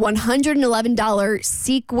the $111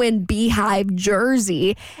 sequin beehive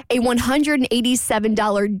jersey, a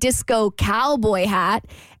 $187 disco cowboy hat,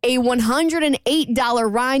 a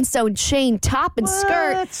 $108 rhinestone chain top and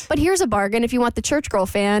skirt. But here's a bargain. If you want the church girl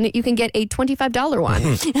fan, you can get a $25 one.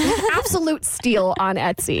 Absolute steal on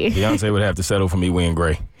Etsy. Beyonce would have to settle for me wearing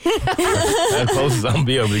gray. As close as I'm going to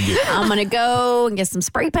be able to get. I'm going to go and get some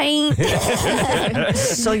spray paint.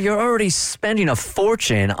 So you're already spending a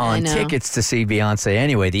fortune on tickets to see Beyonce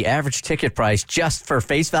anyway. The average ticket price just for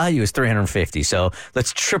face value is $350. So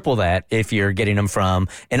let's triple that if you're getting them from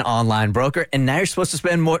an online broker. And now you're supposed to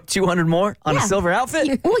spend $200 more on a silver outfit?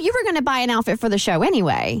 You were going to buy an outfit for the show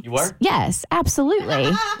anyway. You were? Yes, absolutely.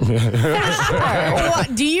 Well,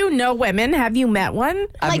 do you know women? Have you met one?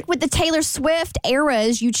 Like with the Taylor Swift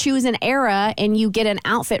eras, you choose an era and you get an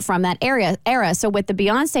outfit from that era. So with the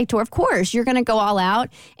Beyonce tour, of course, you're going to go all out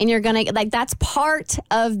and you're going to, that's part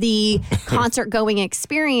of the concert going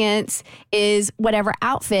experience is whatever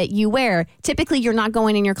outfit you wear. Typically, you're not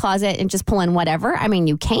going in your closet and just pulling whatever. I mean,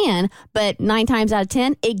 you can, but 9 times out of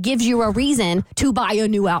 10, it gives you a reason to buy a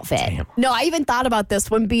new outfit. Damn. No, I even thought about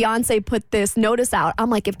this when Beyonce put this notice out.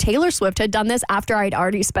 I'm like, if Taylor Swift had done this after I'd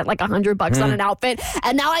already spent like $100 on an outfit,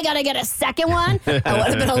 and now I got to get a second one, I would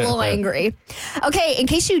have been a little angry. Okay, in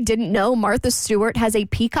case you didn't know, Martha Stewart has a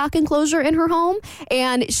peacock enclosure in her home,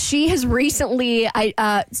 and she has recently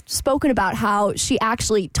spoken about how she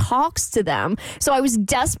actually talks to them. So I was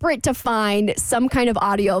desperate to find some kind of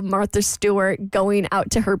audio of Martha Stewart going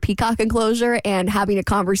out to her peacock enclosure and having a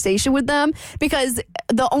conversation with them, because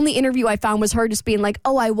the only interview I found was her just being like,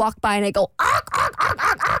 oh, I walk by and I go, "Ark, ark, ark,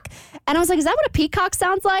 ark, ark." And I was like, is that what a peacock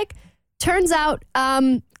sounds like? Turns out,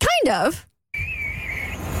 kind of.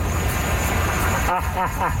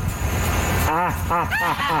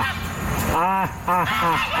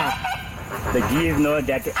 The geese know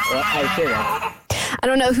that I say that. I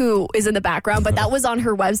don't know who is in the background, but that was on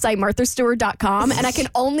her website, marthastewart.com. And I can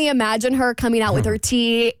only imagine her coming out with her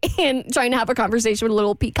tea and trying to have a conversation with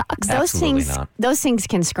little peacocks. Those things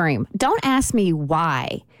can scream. Don't ask me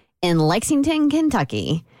why in Lexington,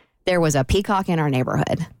 Kentucky, there was a peacock in our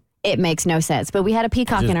neighborhood. It makes no sense. But we had a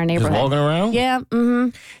peacock in our neighborhood. Just walking around? Yeah.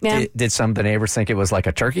 Mm-hmm. Yeah. Did some of the neighbors think it was like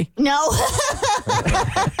a turkey? No.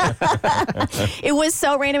 It was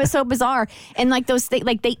so random. It's so bizarre. And like those things,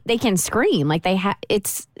 like they can scream. Like they have,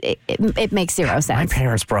 it makes zero sense. My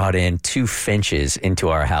parents brought in 2 finches into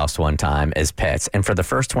our house one time as pets. And for the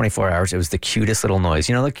first 24 hours, it was the cutest little noise.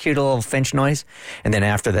 You know, the cute little finch noise? And then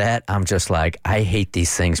after that, I'm just like, I hate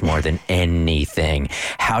these things more than anything.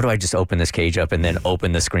 How do I just open this cage up and then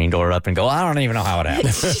open the screen door up and go, I don't even know how it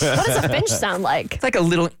happens. What does a finch sound like? It's like a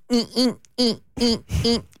little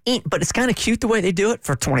but it's kind of cute the way they do it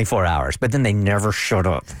for 24 hours, but then they never shut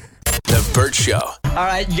up. The Burt Show. All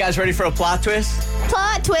right, you guys ready for a plot twist?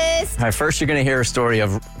 Plot twist. All right, first you're going to hear a story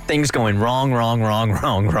of things going wrong,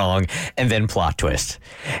 and then plot twist.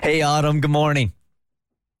 Hey, Autumn, good morning.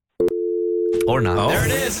 Or not. Oh. There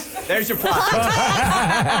it is. There's your plot.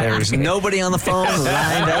 There's nobody on the phone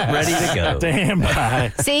lined up, ready to go. Stand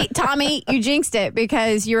by. See, Tommy, you jinxed it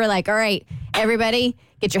because you were like, all right, everybody,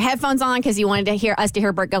 get your headphones on because you wanted to hear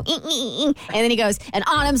Burt go, and then he goes, and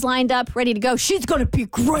Autumn's lined up, ready to go. She's going to be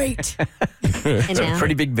great. It's a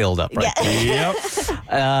pretty big buildup, right? Yeah.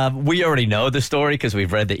 Yep. We already know the story because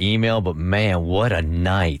we've read the email, but man, what a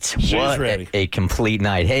night. She's what ready. A complete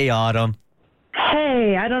night. Hey, Autumn.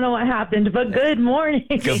 Hey, I don't know what happened, but good morning.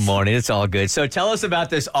 Good morning. It's all good. So tell us about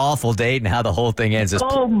this awful date and how the whole thing ends.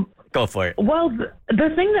 Go for it. Well, the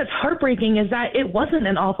thing that's heartbreaking is that it wasn't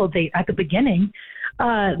an awful date at the beginning.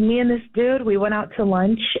 Me and this dude, we went out to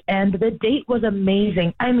lunch, and the date was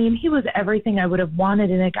amazing. I mean, he was everything I would have wanted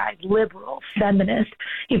in a guy. Liberal, feminist.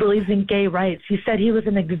 He believes in gay rights. He said he was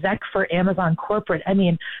an exec for Amazon corporate. I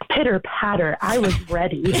mean, pitter patter. I was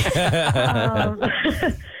ready.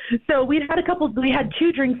 So we had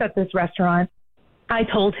 2 drinks at this restaurant. I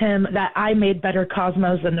told him that I made better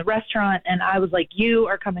Cosmos than the restaurant, and I was like, you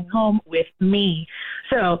are coming home with me.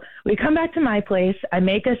 So we come back to my place. I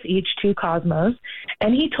make us each 2 Cosmos,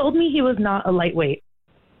 and he told me he was not a lightweight.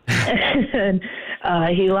 And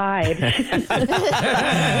he lied.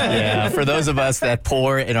 Yeah, for those of us that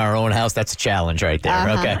pour in our own house, that's a challenge right there.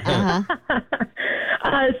 Okay.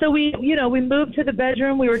 So we moved to the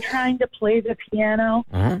bedroom. We were trying to play the piano,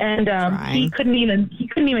 and he couldn't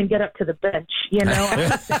even get up to the bench. You know, I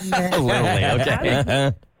was sitting there. Literally,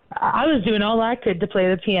 okay. I was doing all I could to play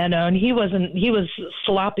the piano, and he wasn't. He was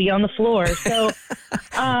sloppy on the floor. So,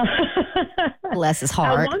 bless his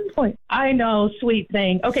heart. At one point, I know, sweet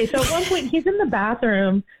thing. Okay, so at one point, he's in the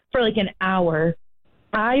bathroom for like an hour.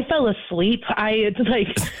 I fell asleep. I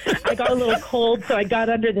got a little cold, so I got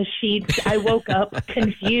under the sheets. I woke up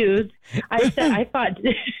confused. I thought,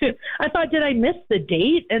 did I miss the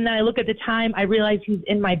date? And then I look at the time. I realized he's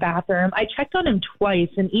in my bathroom. I checked on him twice,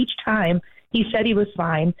 and each time he said he was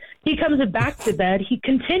fine. He comes back to bed. He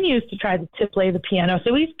continues to try to play the piano.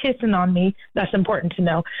 So he's kissing on me. That's important to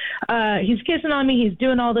know. He's kissing on me. He's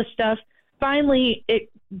doing all this stuff. Finally,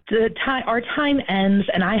 our time ends,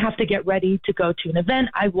 and I have to get ready to go to an event.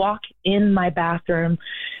 I walk in my bathroom,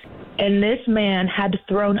 and this man had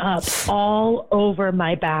thrown up all over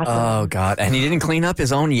my bathroom. Oh, God. And he didn't clean up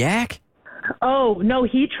his own yak? Oh, no,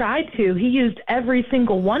 he tried to. He used every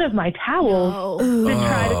single one of my towels to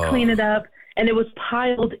try to clean it up, and it was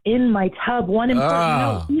piled in my tub.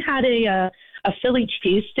 He had a Philly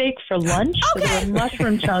cheesesteak for lunch. Okay. So there were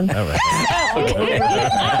mushroom chunks. All right.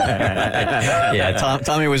 Yeah,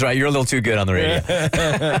 Tommy was right. You're a little too good on the radio.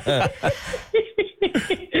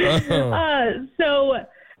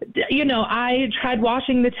 I tried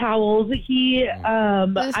washing the towels.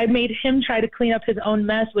 I made him try to clean up his own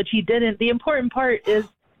mess, which he didn't. The important part is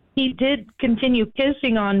he did continue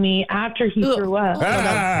kissing on me after he threw up.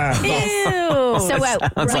 Ew. So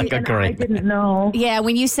I didn't know. Yeah,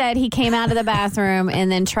 when you said he came out of the bathroom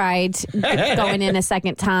and then tried going in a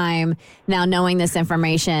second time, now knowing this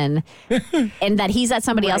information, and that he's at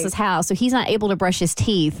somebody else's house, so he's not able to brush his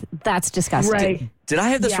teeth, that's disgusting. Right. Did I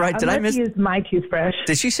have this right? Did I miss? Use my toothbrush.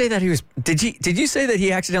 Did she say that he was? Did you say that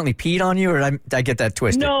he accidentally peed on you, or did I get that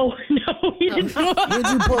twisted? No, he did not. Where'd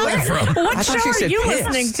you pull that from? What show are you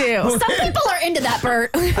listening to? Some people are into that,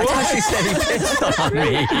 Bert. I thought she said he pissed on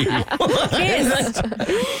me. Kissed.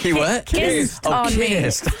 He what? Kissed on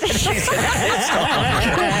kissed. She said pissed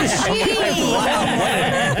on me.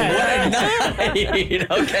 What a night.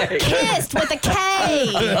 Okay. Kissed with a K.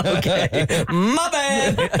 Okay. My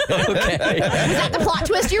bad. Okay. Is that the plot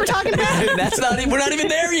twist you were talking about? We're not even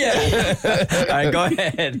there yet. All right, go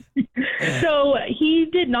ahead. So he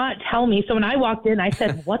did not tell me. So when I walked in, I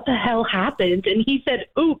said, "What the hell happened?" And he said,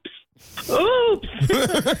 "Oops."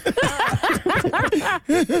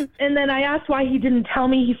 And then I asked why he didn't tell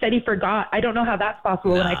me. He said he forgot. I don't know how that's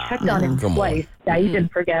possible. And I checked on him twice. Yeah, he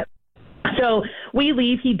didn't forget. So we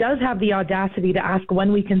leave. He does have the audacity to ask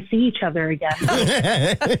when we can see each other again.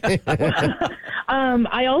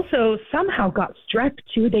 I also somehow got strep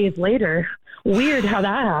 2 days later. Weird how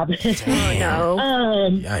that happened. Oh,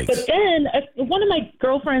 no. But then one of my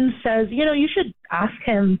girlfriends says, you should ask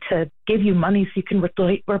him to give you money so you can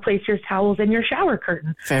replace your towels and your shower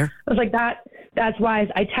curtain. Fair. I was like, that's wise.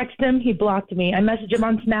 I texted him. He blocked me. I messaged him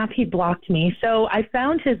on Snap. He blocked me. So I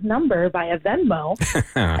found his number via Venmo,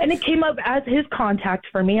 and it came up as his contact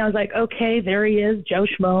for me. I was like, okay, there he is, Joe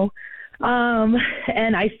Schmo.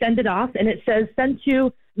 And I send it off, and it says, sent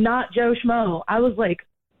to not Joe Schmo. I was like,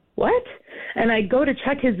 what? And I go to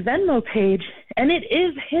check his Venmo page, and it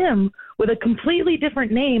is him with a completely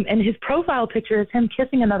different name, and his profile picture is him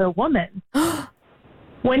kissing another woman.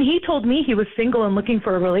 When he told me he was single and looking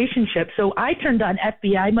for a relationship, so I turned on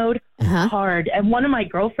FBI mode hard. And one of my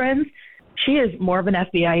girlfriends, she is more of an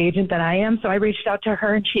FBI agent than I am, so I reached out to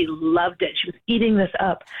her, and she loved it. She was eating this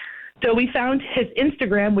up. So we found his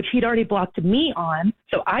Instagram, which he'd already blocked me on,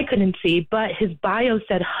 so I couldn't see, but his bio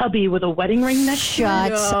said hubby with a wedding ring next to it.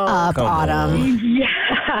 Shut up, Autumn.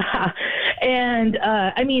 Yeah. And,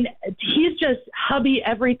 he's just hubby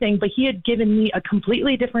everything, but he had given me a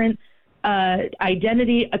completely different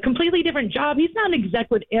identity, a completely different job. He's not an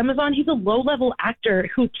exec with Amazon. He's a low-level actor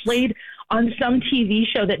who played on some TV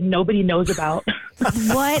show that nobody knows about.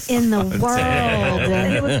 What in the world?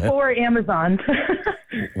 And it was for Amazon.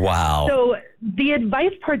 Wow. So the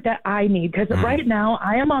advice part that I need, because right now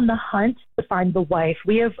I am on the hunt to find the wife.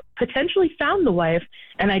 We have potentially found the wife,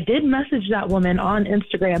 and I did message that woman on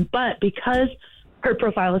Instagram, but because her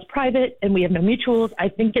profile is private and we have no mutuals, I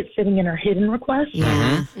think it's sitting in her hidden requests.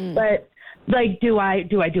 But like, do I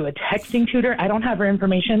do a texting tutor? I don't have her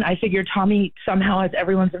information. I figure Tommy somehow has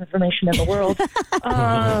everyone's information in the world.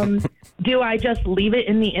 Do I just leave it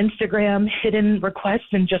in the Instagram hidden request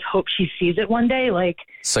and just hope she sees it one day? Like,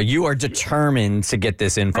 So you are determined to get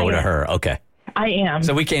this info to her. Okay. I am.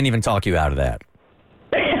 So we can't even talk you out of that.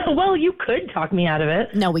 Well, you could talk me out of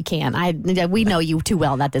it. No, we can't. We know you too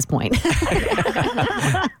well at this point.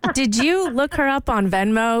 Did you look her up on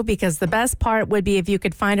Venmo? Because the best part would be if you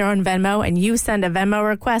could find her on Venmo and you send a Venmo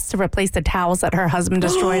request to replace the towels that her husband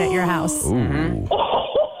destroyed at your house. Ooh.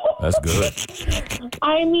 That's good.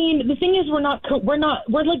 I mean, the thing is, we're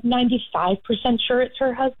like 95% sure it's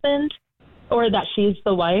her husband or that she's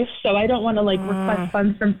the wife. So I don't want to request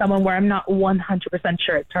funds from someone where I'm not 100%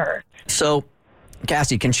 sure it's her. So,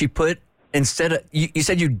 Cassie, can she put, instead of, you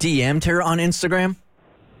said you DM'd her on Instagram?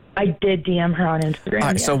 I did DM her on Instagram. All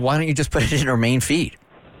right, so why don't you just put it in her main feed?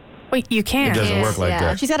 Wait, you can't. It doesn't work like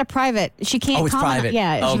that. She's got a private. She can't Oh, it's comment. private.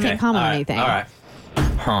 Yeah, she can't comment on anything. All right.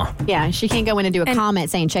 Huh. Yeah, she can't go in and do a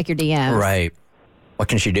comment saying check your DMs. Right. What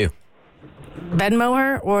can she do? Venmo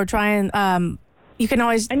her or try and, you can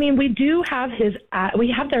always. I mean, we do have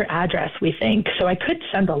we have their address, we think, so I could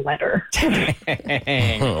send a letter.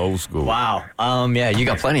 Old school. Wow. Yeah, you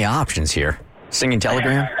got plenty of options here. Singing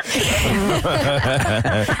telegram?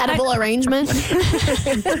 Edible arrangement.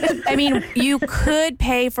 I mean, you could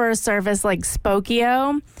pay for a service like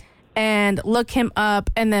Spokio and look him up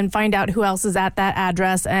and then find out who else is at that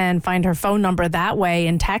address and find her phone number that way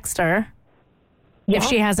and text her. If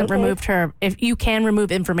she hasn't removed if you can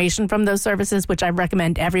remove information from those services, which I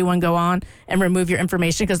recommend everyone go on and remove your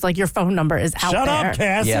information because your phone number is out there. Shut up,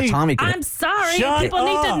 Cassie. Yeah, Tommy can. I'm sorry. Shut People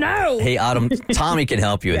need to up. know. Hey, Autumn, Tommy can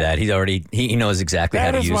help you with that. He's already, he knows exactly how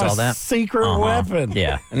That to is use my all that. secret weapon.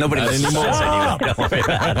 Yeah. Nobody listens to this anyway. Don't worry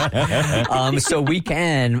about it. So we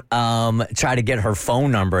can try to get her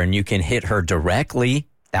phone number and you can hit her directly.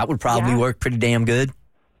 That would probably work pretty damn good.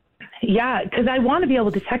 Yeah, because I want to be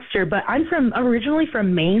able to text her, but I'm originally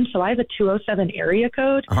from Maine, so I have a 207 area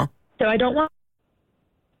code. So I don't want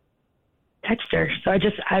to text her. So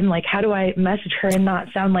I'm like, how do I message her and not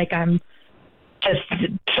sound like I'm just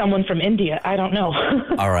someone from India? I don't know.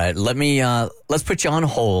 All right, let's put you on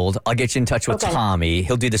hold. I'll get you in touch with Tommy.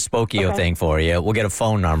 He'll do the Spokio thing for you. We'll get a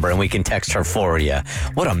phone number and we can text her for you.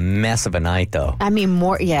 What a mess of a night, though. I mean,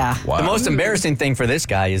 yeah. Wow. The most embarrassing thing for this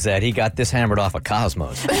guy is that he got this hammered off of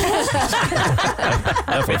Cosmos.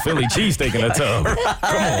 That's a Philly cheesesteak in a tub.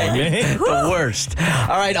 Come on, man. The worst.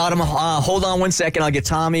 All right, Autumn, hold on 1 second. I'll get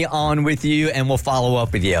Tommy on with you and we'll follow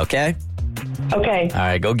up with you, okay? Okay. All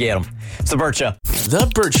right, go get him. It's The Burt Show.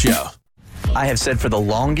 The Burt Show. I have said for the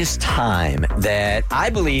longest time that I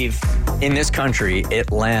believe in this country,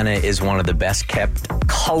 Atlanta is one of the best kept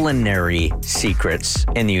culinary secrets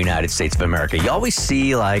in the United States of America. You always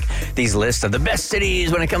see these lists of the best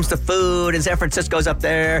cities when it comes to food, and San Francisco's up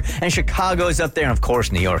there, and Chicago's up there, and of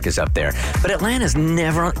course New York is up there. But Atlanta's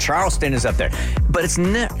never, Charleston is up there, but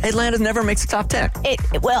Atlanta's never makes the top 10.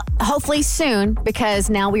 Well, hopefully soon because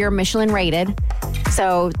now we are Michelin rated.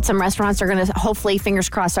 So some restaurants are going to hopefully, fingers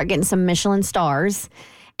crossed, start getting some Michelin stars.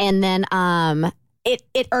 And then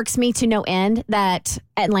it irks me to no end that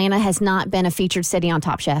Atlanta has not been a featured city on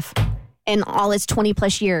Top Chef. In all its 20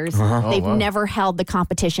 plus years, they've never held the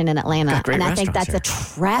competition in Atlanta. And I think that's a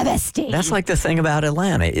travesty. That's like the thing about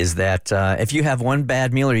Atlanta is that if you have one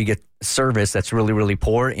bad meal or you get service that's really, really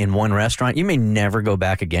poor in one restaurant, you may never go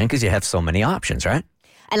back again because you have so many options, right?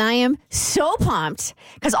 And I am so pumped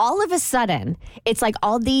because all of a sudden, it's like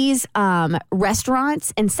all these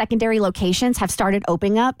restaurants and secondary locations have started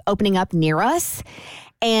opening up near us.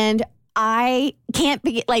 And I can't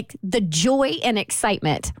be the joy and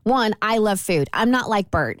excitement. One, I love food. I'm not like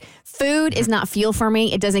Bert. Food is not fuel for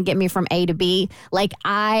me. It doesn't get me from A to B.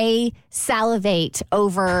 I salivate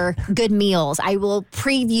over good meals. I will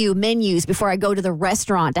preview menus before I go to the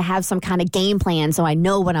restaurant to have some kind of game plan so I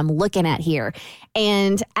know what I'm looking at here.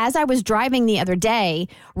 And as I was driving the other day,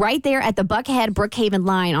 right there at the Buckhead Brookhaven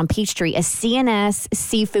line on Peachtree, a CNS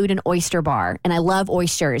Seafood and Oyster Bar, and I love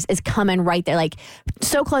oysters, is coming right there.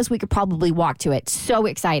 So close we could probably walk to it. So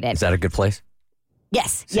excited. Is that a good place?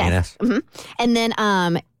 Yes. CNS? Yes. And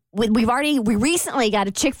then we recently got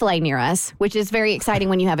a Chick-fil-A near us, which is very exciting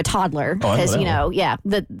when you have a toddler because you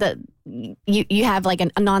have like a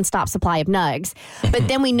nonstop supply of nugs. But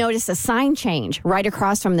then we noticed a sign change right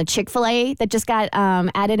across from the Chick-fil-A that just got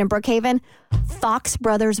added in Brookhaven. Fox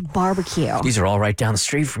Brothers Barbecue. These are all right down the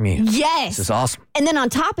street from you. Yes. This is awesome. And then on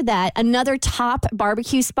top of that, another top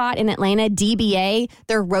barbecue spot in Atlanta, DBA,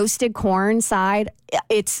 their roasted corn side,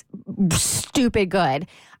 it's stupid good.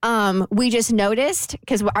 We just noticed,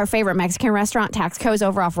 because our favorite Mexican restaurant, Taxco's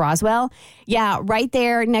over off Roswell. Yeah, right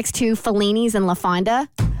there next to Fellini's and La Fonda,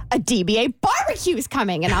 a DBA barbecue is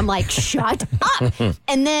coming. And I'm like, shut up.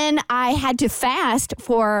 And then I had to fast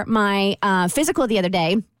for my physical the other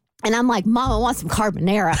day. And I'm like, Mom, I want some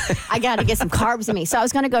carbonara. I got to get some carbs in me. So I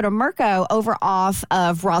was going to go to Mirko over off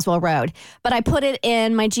of Roswell Road. But I put it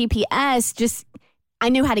in my GPS, I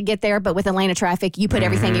knew how to get there, but with Atlanta traffic, you put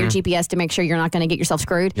everything in your GPS to make sure you're not going to get yourself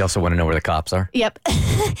screwed. You also want to know where the cops are? Yep.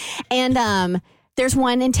 And there's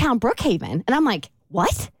one in town, Brookhaven. And I'm like,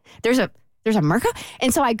 what? There's a Mirko?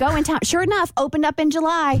 And so I go in town. Sure enough, opened up in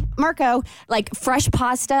July, Mirko, like fresh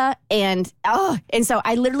pasta. And so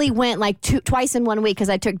I literally went like twice in 1 week because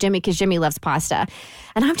I took Jimmy because Jimmy loves pasta.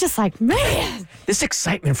 And I'm just like, man. This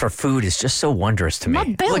excitement for food is just so wondrous to me. My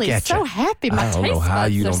belly's so happy. My I don't know how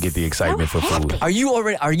you don't get the excitement for food. Are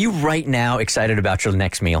you right now excited about your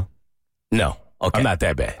next meal? No. Okay. I'm not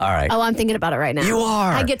that bad. All right. Oh, I'm thinking about it right now. You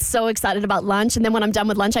are. I get so excited about lunch, and then when I'm done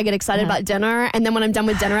with lunch, I get excited about dinner, and then when I'm done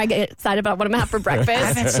with dinner, I get excited about what I'm going to have for breakfast.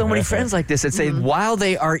 I've had so many friends like this that say while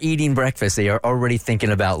they are eating breakfast, they are already thinking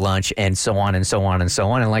about lunch and so on and so on and so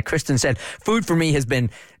on. And like Kristen said, food for me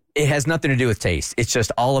it has nothing to do with taste. It's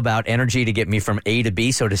just all about energy to get me from A to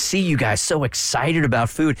B. So to see you guys so excited about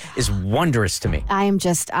food is wondrous to me. I am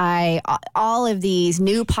all of these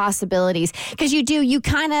new possibilities. Because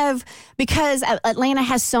because Atlanta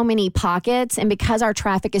has so many pockets and because our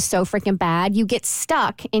traffic is so freaking bad, you get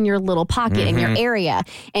stuck in your little pocket in your area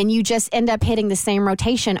and you just end up hitting the same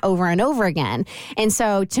rotation over and over again. And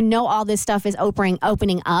so to know all this stuff is opening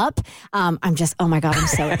up, I'm just, oh my God, I'm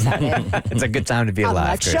so excited. It's a good time to be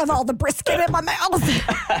alive. Shove all the brisket in my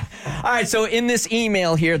mouth. All right, so in this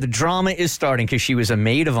email here, the drama is starting because she was a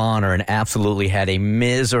maid of honor and absolutely had a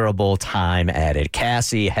miserable time at it.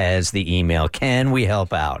 Cassie has the email. Can we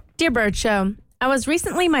help out? Dear Bird Show, I was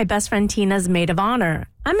recently my best friend Tina's maid of honor.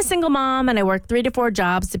 I'm a single mom and I work 3 to 4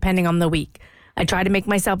 jobs depending on the week. I try to make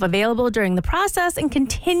myself available during the process and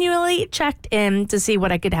continually checked in to see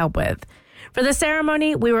what I could help with. For the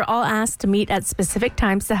ceremony, we were all asked to meet at specific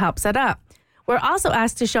times to help set up. We're also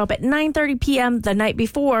asked to show up at 9:30 p.m. the night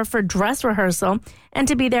before for dress rehearsal and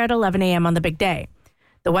to be there at 11 a.m. on the big day.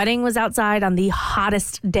 The wedding was outside on the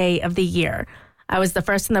hottest day of the year. I was the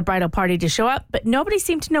first in the bridal party to show up, but nobody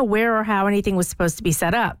seemed to know where or how anything was supposed to be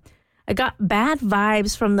set up. I got bad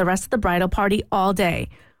vibes from the rest of the bridal party all day.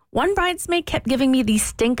 One bridesmaid kept giving me the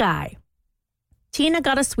stink eye. Tina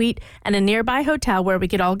got a suite at a nearby hotel where we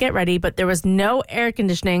could all get ready, but there was no air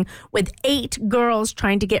conditioning with 8 girls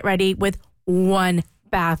trying to get ready with 1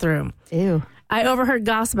 bathroom. Ew. I overheard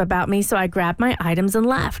gossip about me, so I grabbed my items and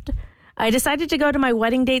left. I decided to go to my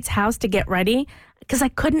wedding date's house to get ready because I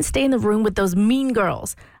couldn't stay in the room with those mean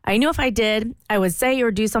girls. I knew if I did, I would say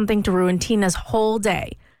or do something to ruin Tina's whole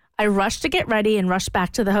day. I rushed to get ready and rushed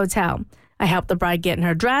back to the hotel. I helped the bride get in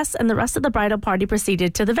her dress, and the rest of the bridal party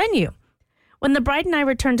proceeded to the venue. When the bride and I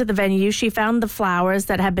returned to the venue, she found the flowers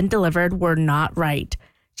that had been delivered were not right.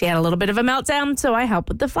 She had a little bit of a meltdown, so I helped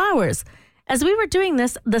with the flowers. As we were doing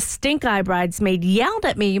this, the stink-eye bridesmaid yelled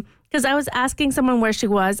at me because I was asking someone where she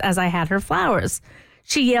was as I had her flowers.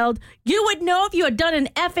 She yelled, "You would know if you had done an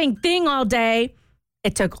effing thing all day."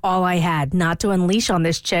 It took all I had not to unleash on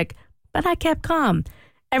this chick, but I kept calm.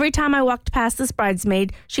 Every time I walked past this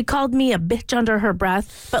bridesmaid, she called me a bitch under her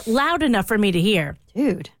breath, but loud enough for me to hear.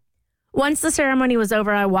 Dude. Once the ceremony was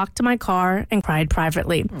over, I walked to my car and cried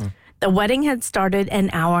privately. The wedding had started an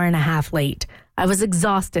hour and a half late. I was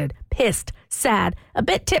exhausted, pissed, sad, a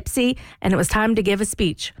bit tipsy, and it was time to give a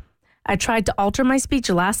speech. I tried to alter my speech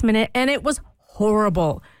last minute, and it was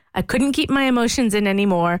horrible. I couldn't keep my emotions in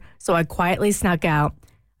anymore, so I quietly snuck out.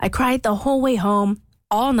 I cried the whole way home,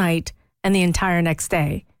 all night, and the entire next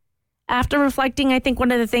day. After reflecting, I think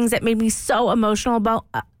one of the things that made me so emotional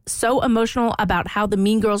about how the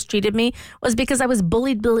mean girls treated me was because I was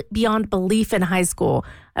bullied beyond belief in high school.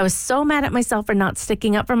 I was so mad at myself for not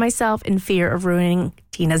sticking up for myself in fear of ruining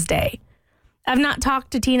Tina's day. I've not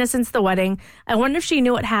talked to Tina since the wedding. I wonder if she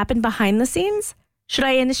knew what happened behind the scenes. Should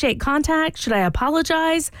I initiate contact? Should I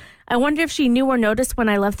apologize? I wonder if she knew or noticed when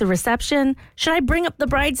I left the reception. Should I bring up the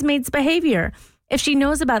bridesmaid's behavior? If she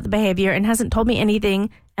knows about the behavior and hasn't told me anything,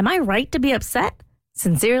 am I right to be upset?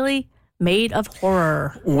 Sincerely, Made of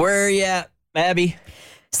Horror. Where are you at, Abby?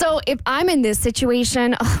 So if I'm in this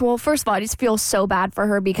situation, well, first of all, I just feel so bad for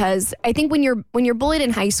her because I think when you're bullied in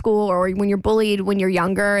high school or when you're bullied when you're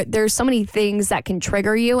younger, there's so many things that can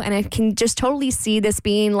trigger you. And I can just totally see this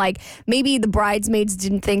being like maybe the bridesmaids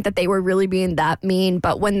didn't think that they were really being that mean.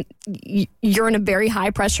 But when you're in a very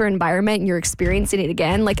high pressure environment and you're experiencing it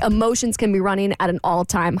again, like emotions can be running at an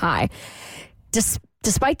all-time high.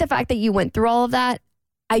 Despite the fact that you went through all of that,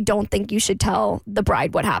 I don't think you should tell the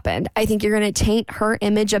bride what happened. I think you're going to taint her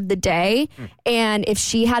image of the day. And if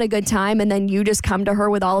she had a good time and then you just come to her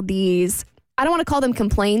with all these, I don't want to call them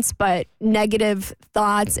complaints, but negative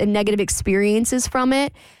thoughts and negative experiences from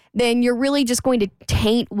it, then you're really just going to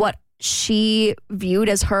taint what she viewed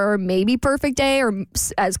as her maybe perfect day or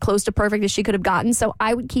as close to perfect as she could have gotten. So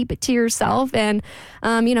I would keep it to yourself and,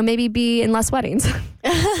 maybe be in less weddings.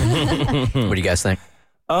 What do you guys think?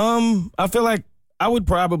 I feel like I would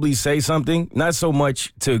probably say something, not so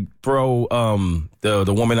much to throw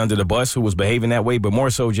the woman under the bus who was behaving that way, but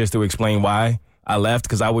more so just to explain why I left,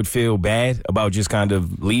 because I would feel bad about just kind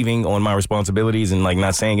of leaving on my responsibilities and like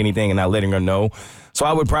not saying anything and not letting her know. So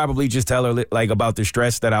I would probably just tell her like about the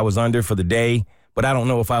stress that I was under for the day, but I don't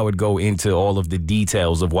know if I would go into all of the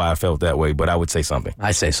details of why I felt that way, but I would say something.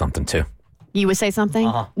 I say something too. You would say something?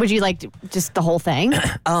 Uh-huh. Would you like just the whole thing?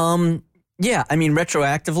 Yeah, I mean,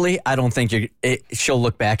 retroactively, I don't think she'll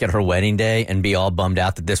look back at her wedding day and be all bummed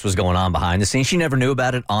out that this was going on behind the scenes. She never knew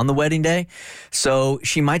about it on the wedding day. So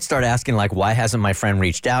she might start asking, like, why hasn't my friend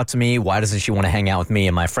reached out to me? Why doesn't she want to hang out with me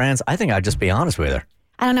and my friends? I think I'd just be honest with her.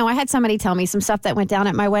 I don't know. I had somebody tell me some stuff that went down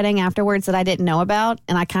at my wedding afterwards that I didn't know about,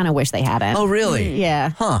 and I kind of wish they hadn't. Oh, really? Yeah.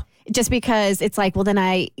 Huh. Just because it's like, well, then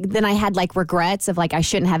I had like regrets of like I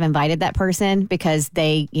shouldn't have invited that person because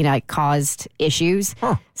they, caused issues.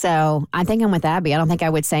 Huh. So I think I'm with Abby. I don't think I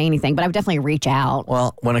would say anything, but I would definitely reach out.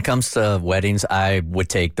 Well, when it comes to weddings, I would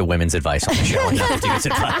take the women's advice on the show and not the dudes'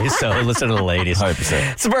 advice. So listen to the ladies.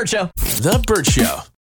 100%. It's The Burt Show. The Burt Show.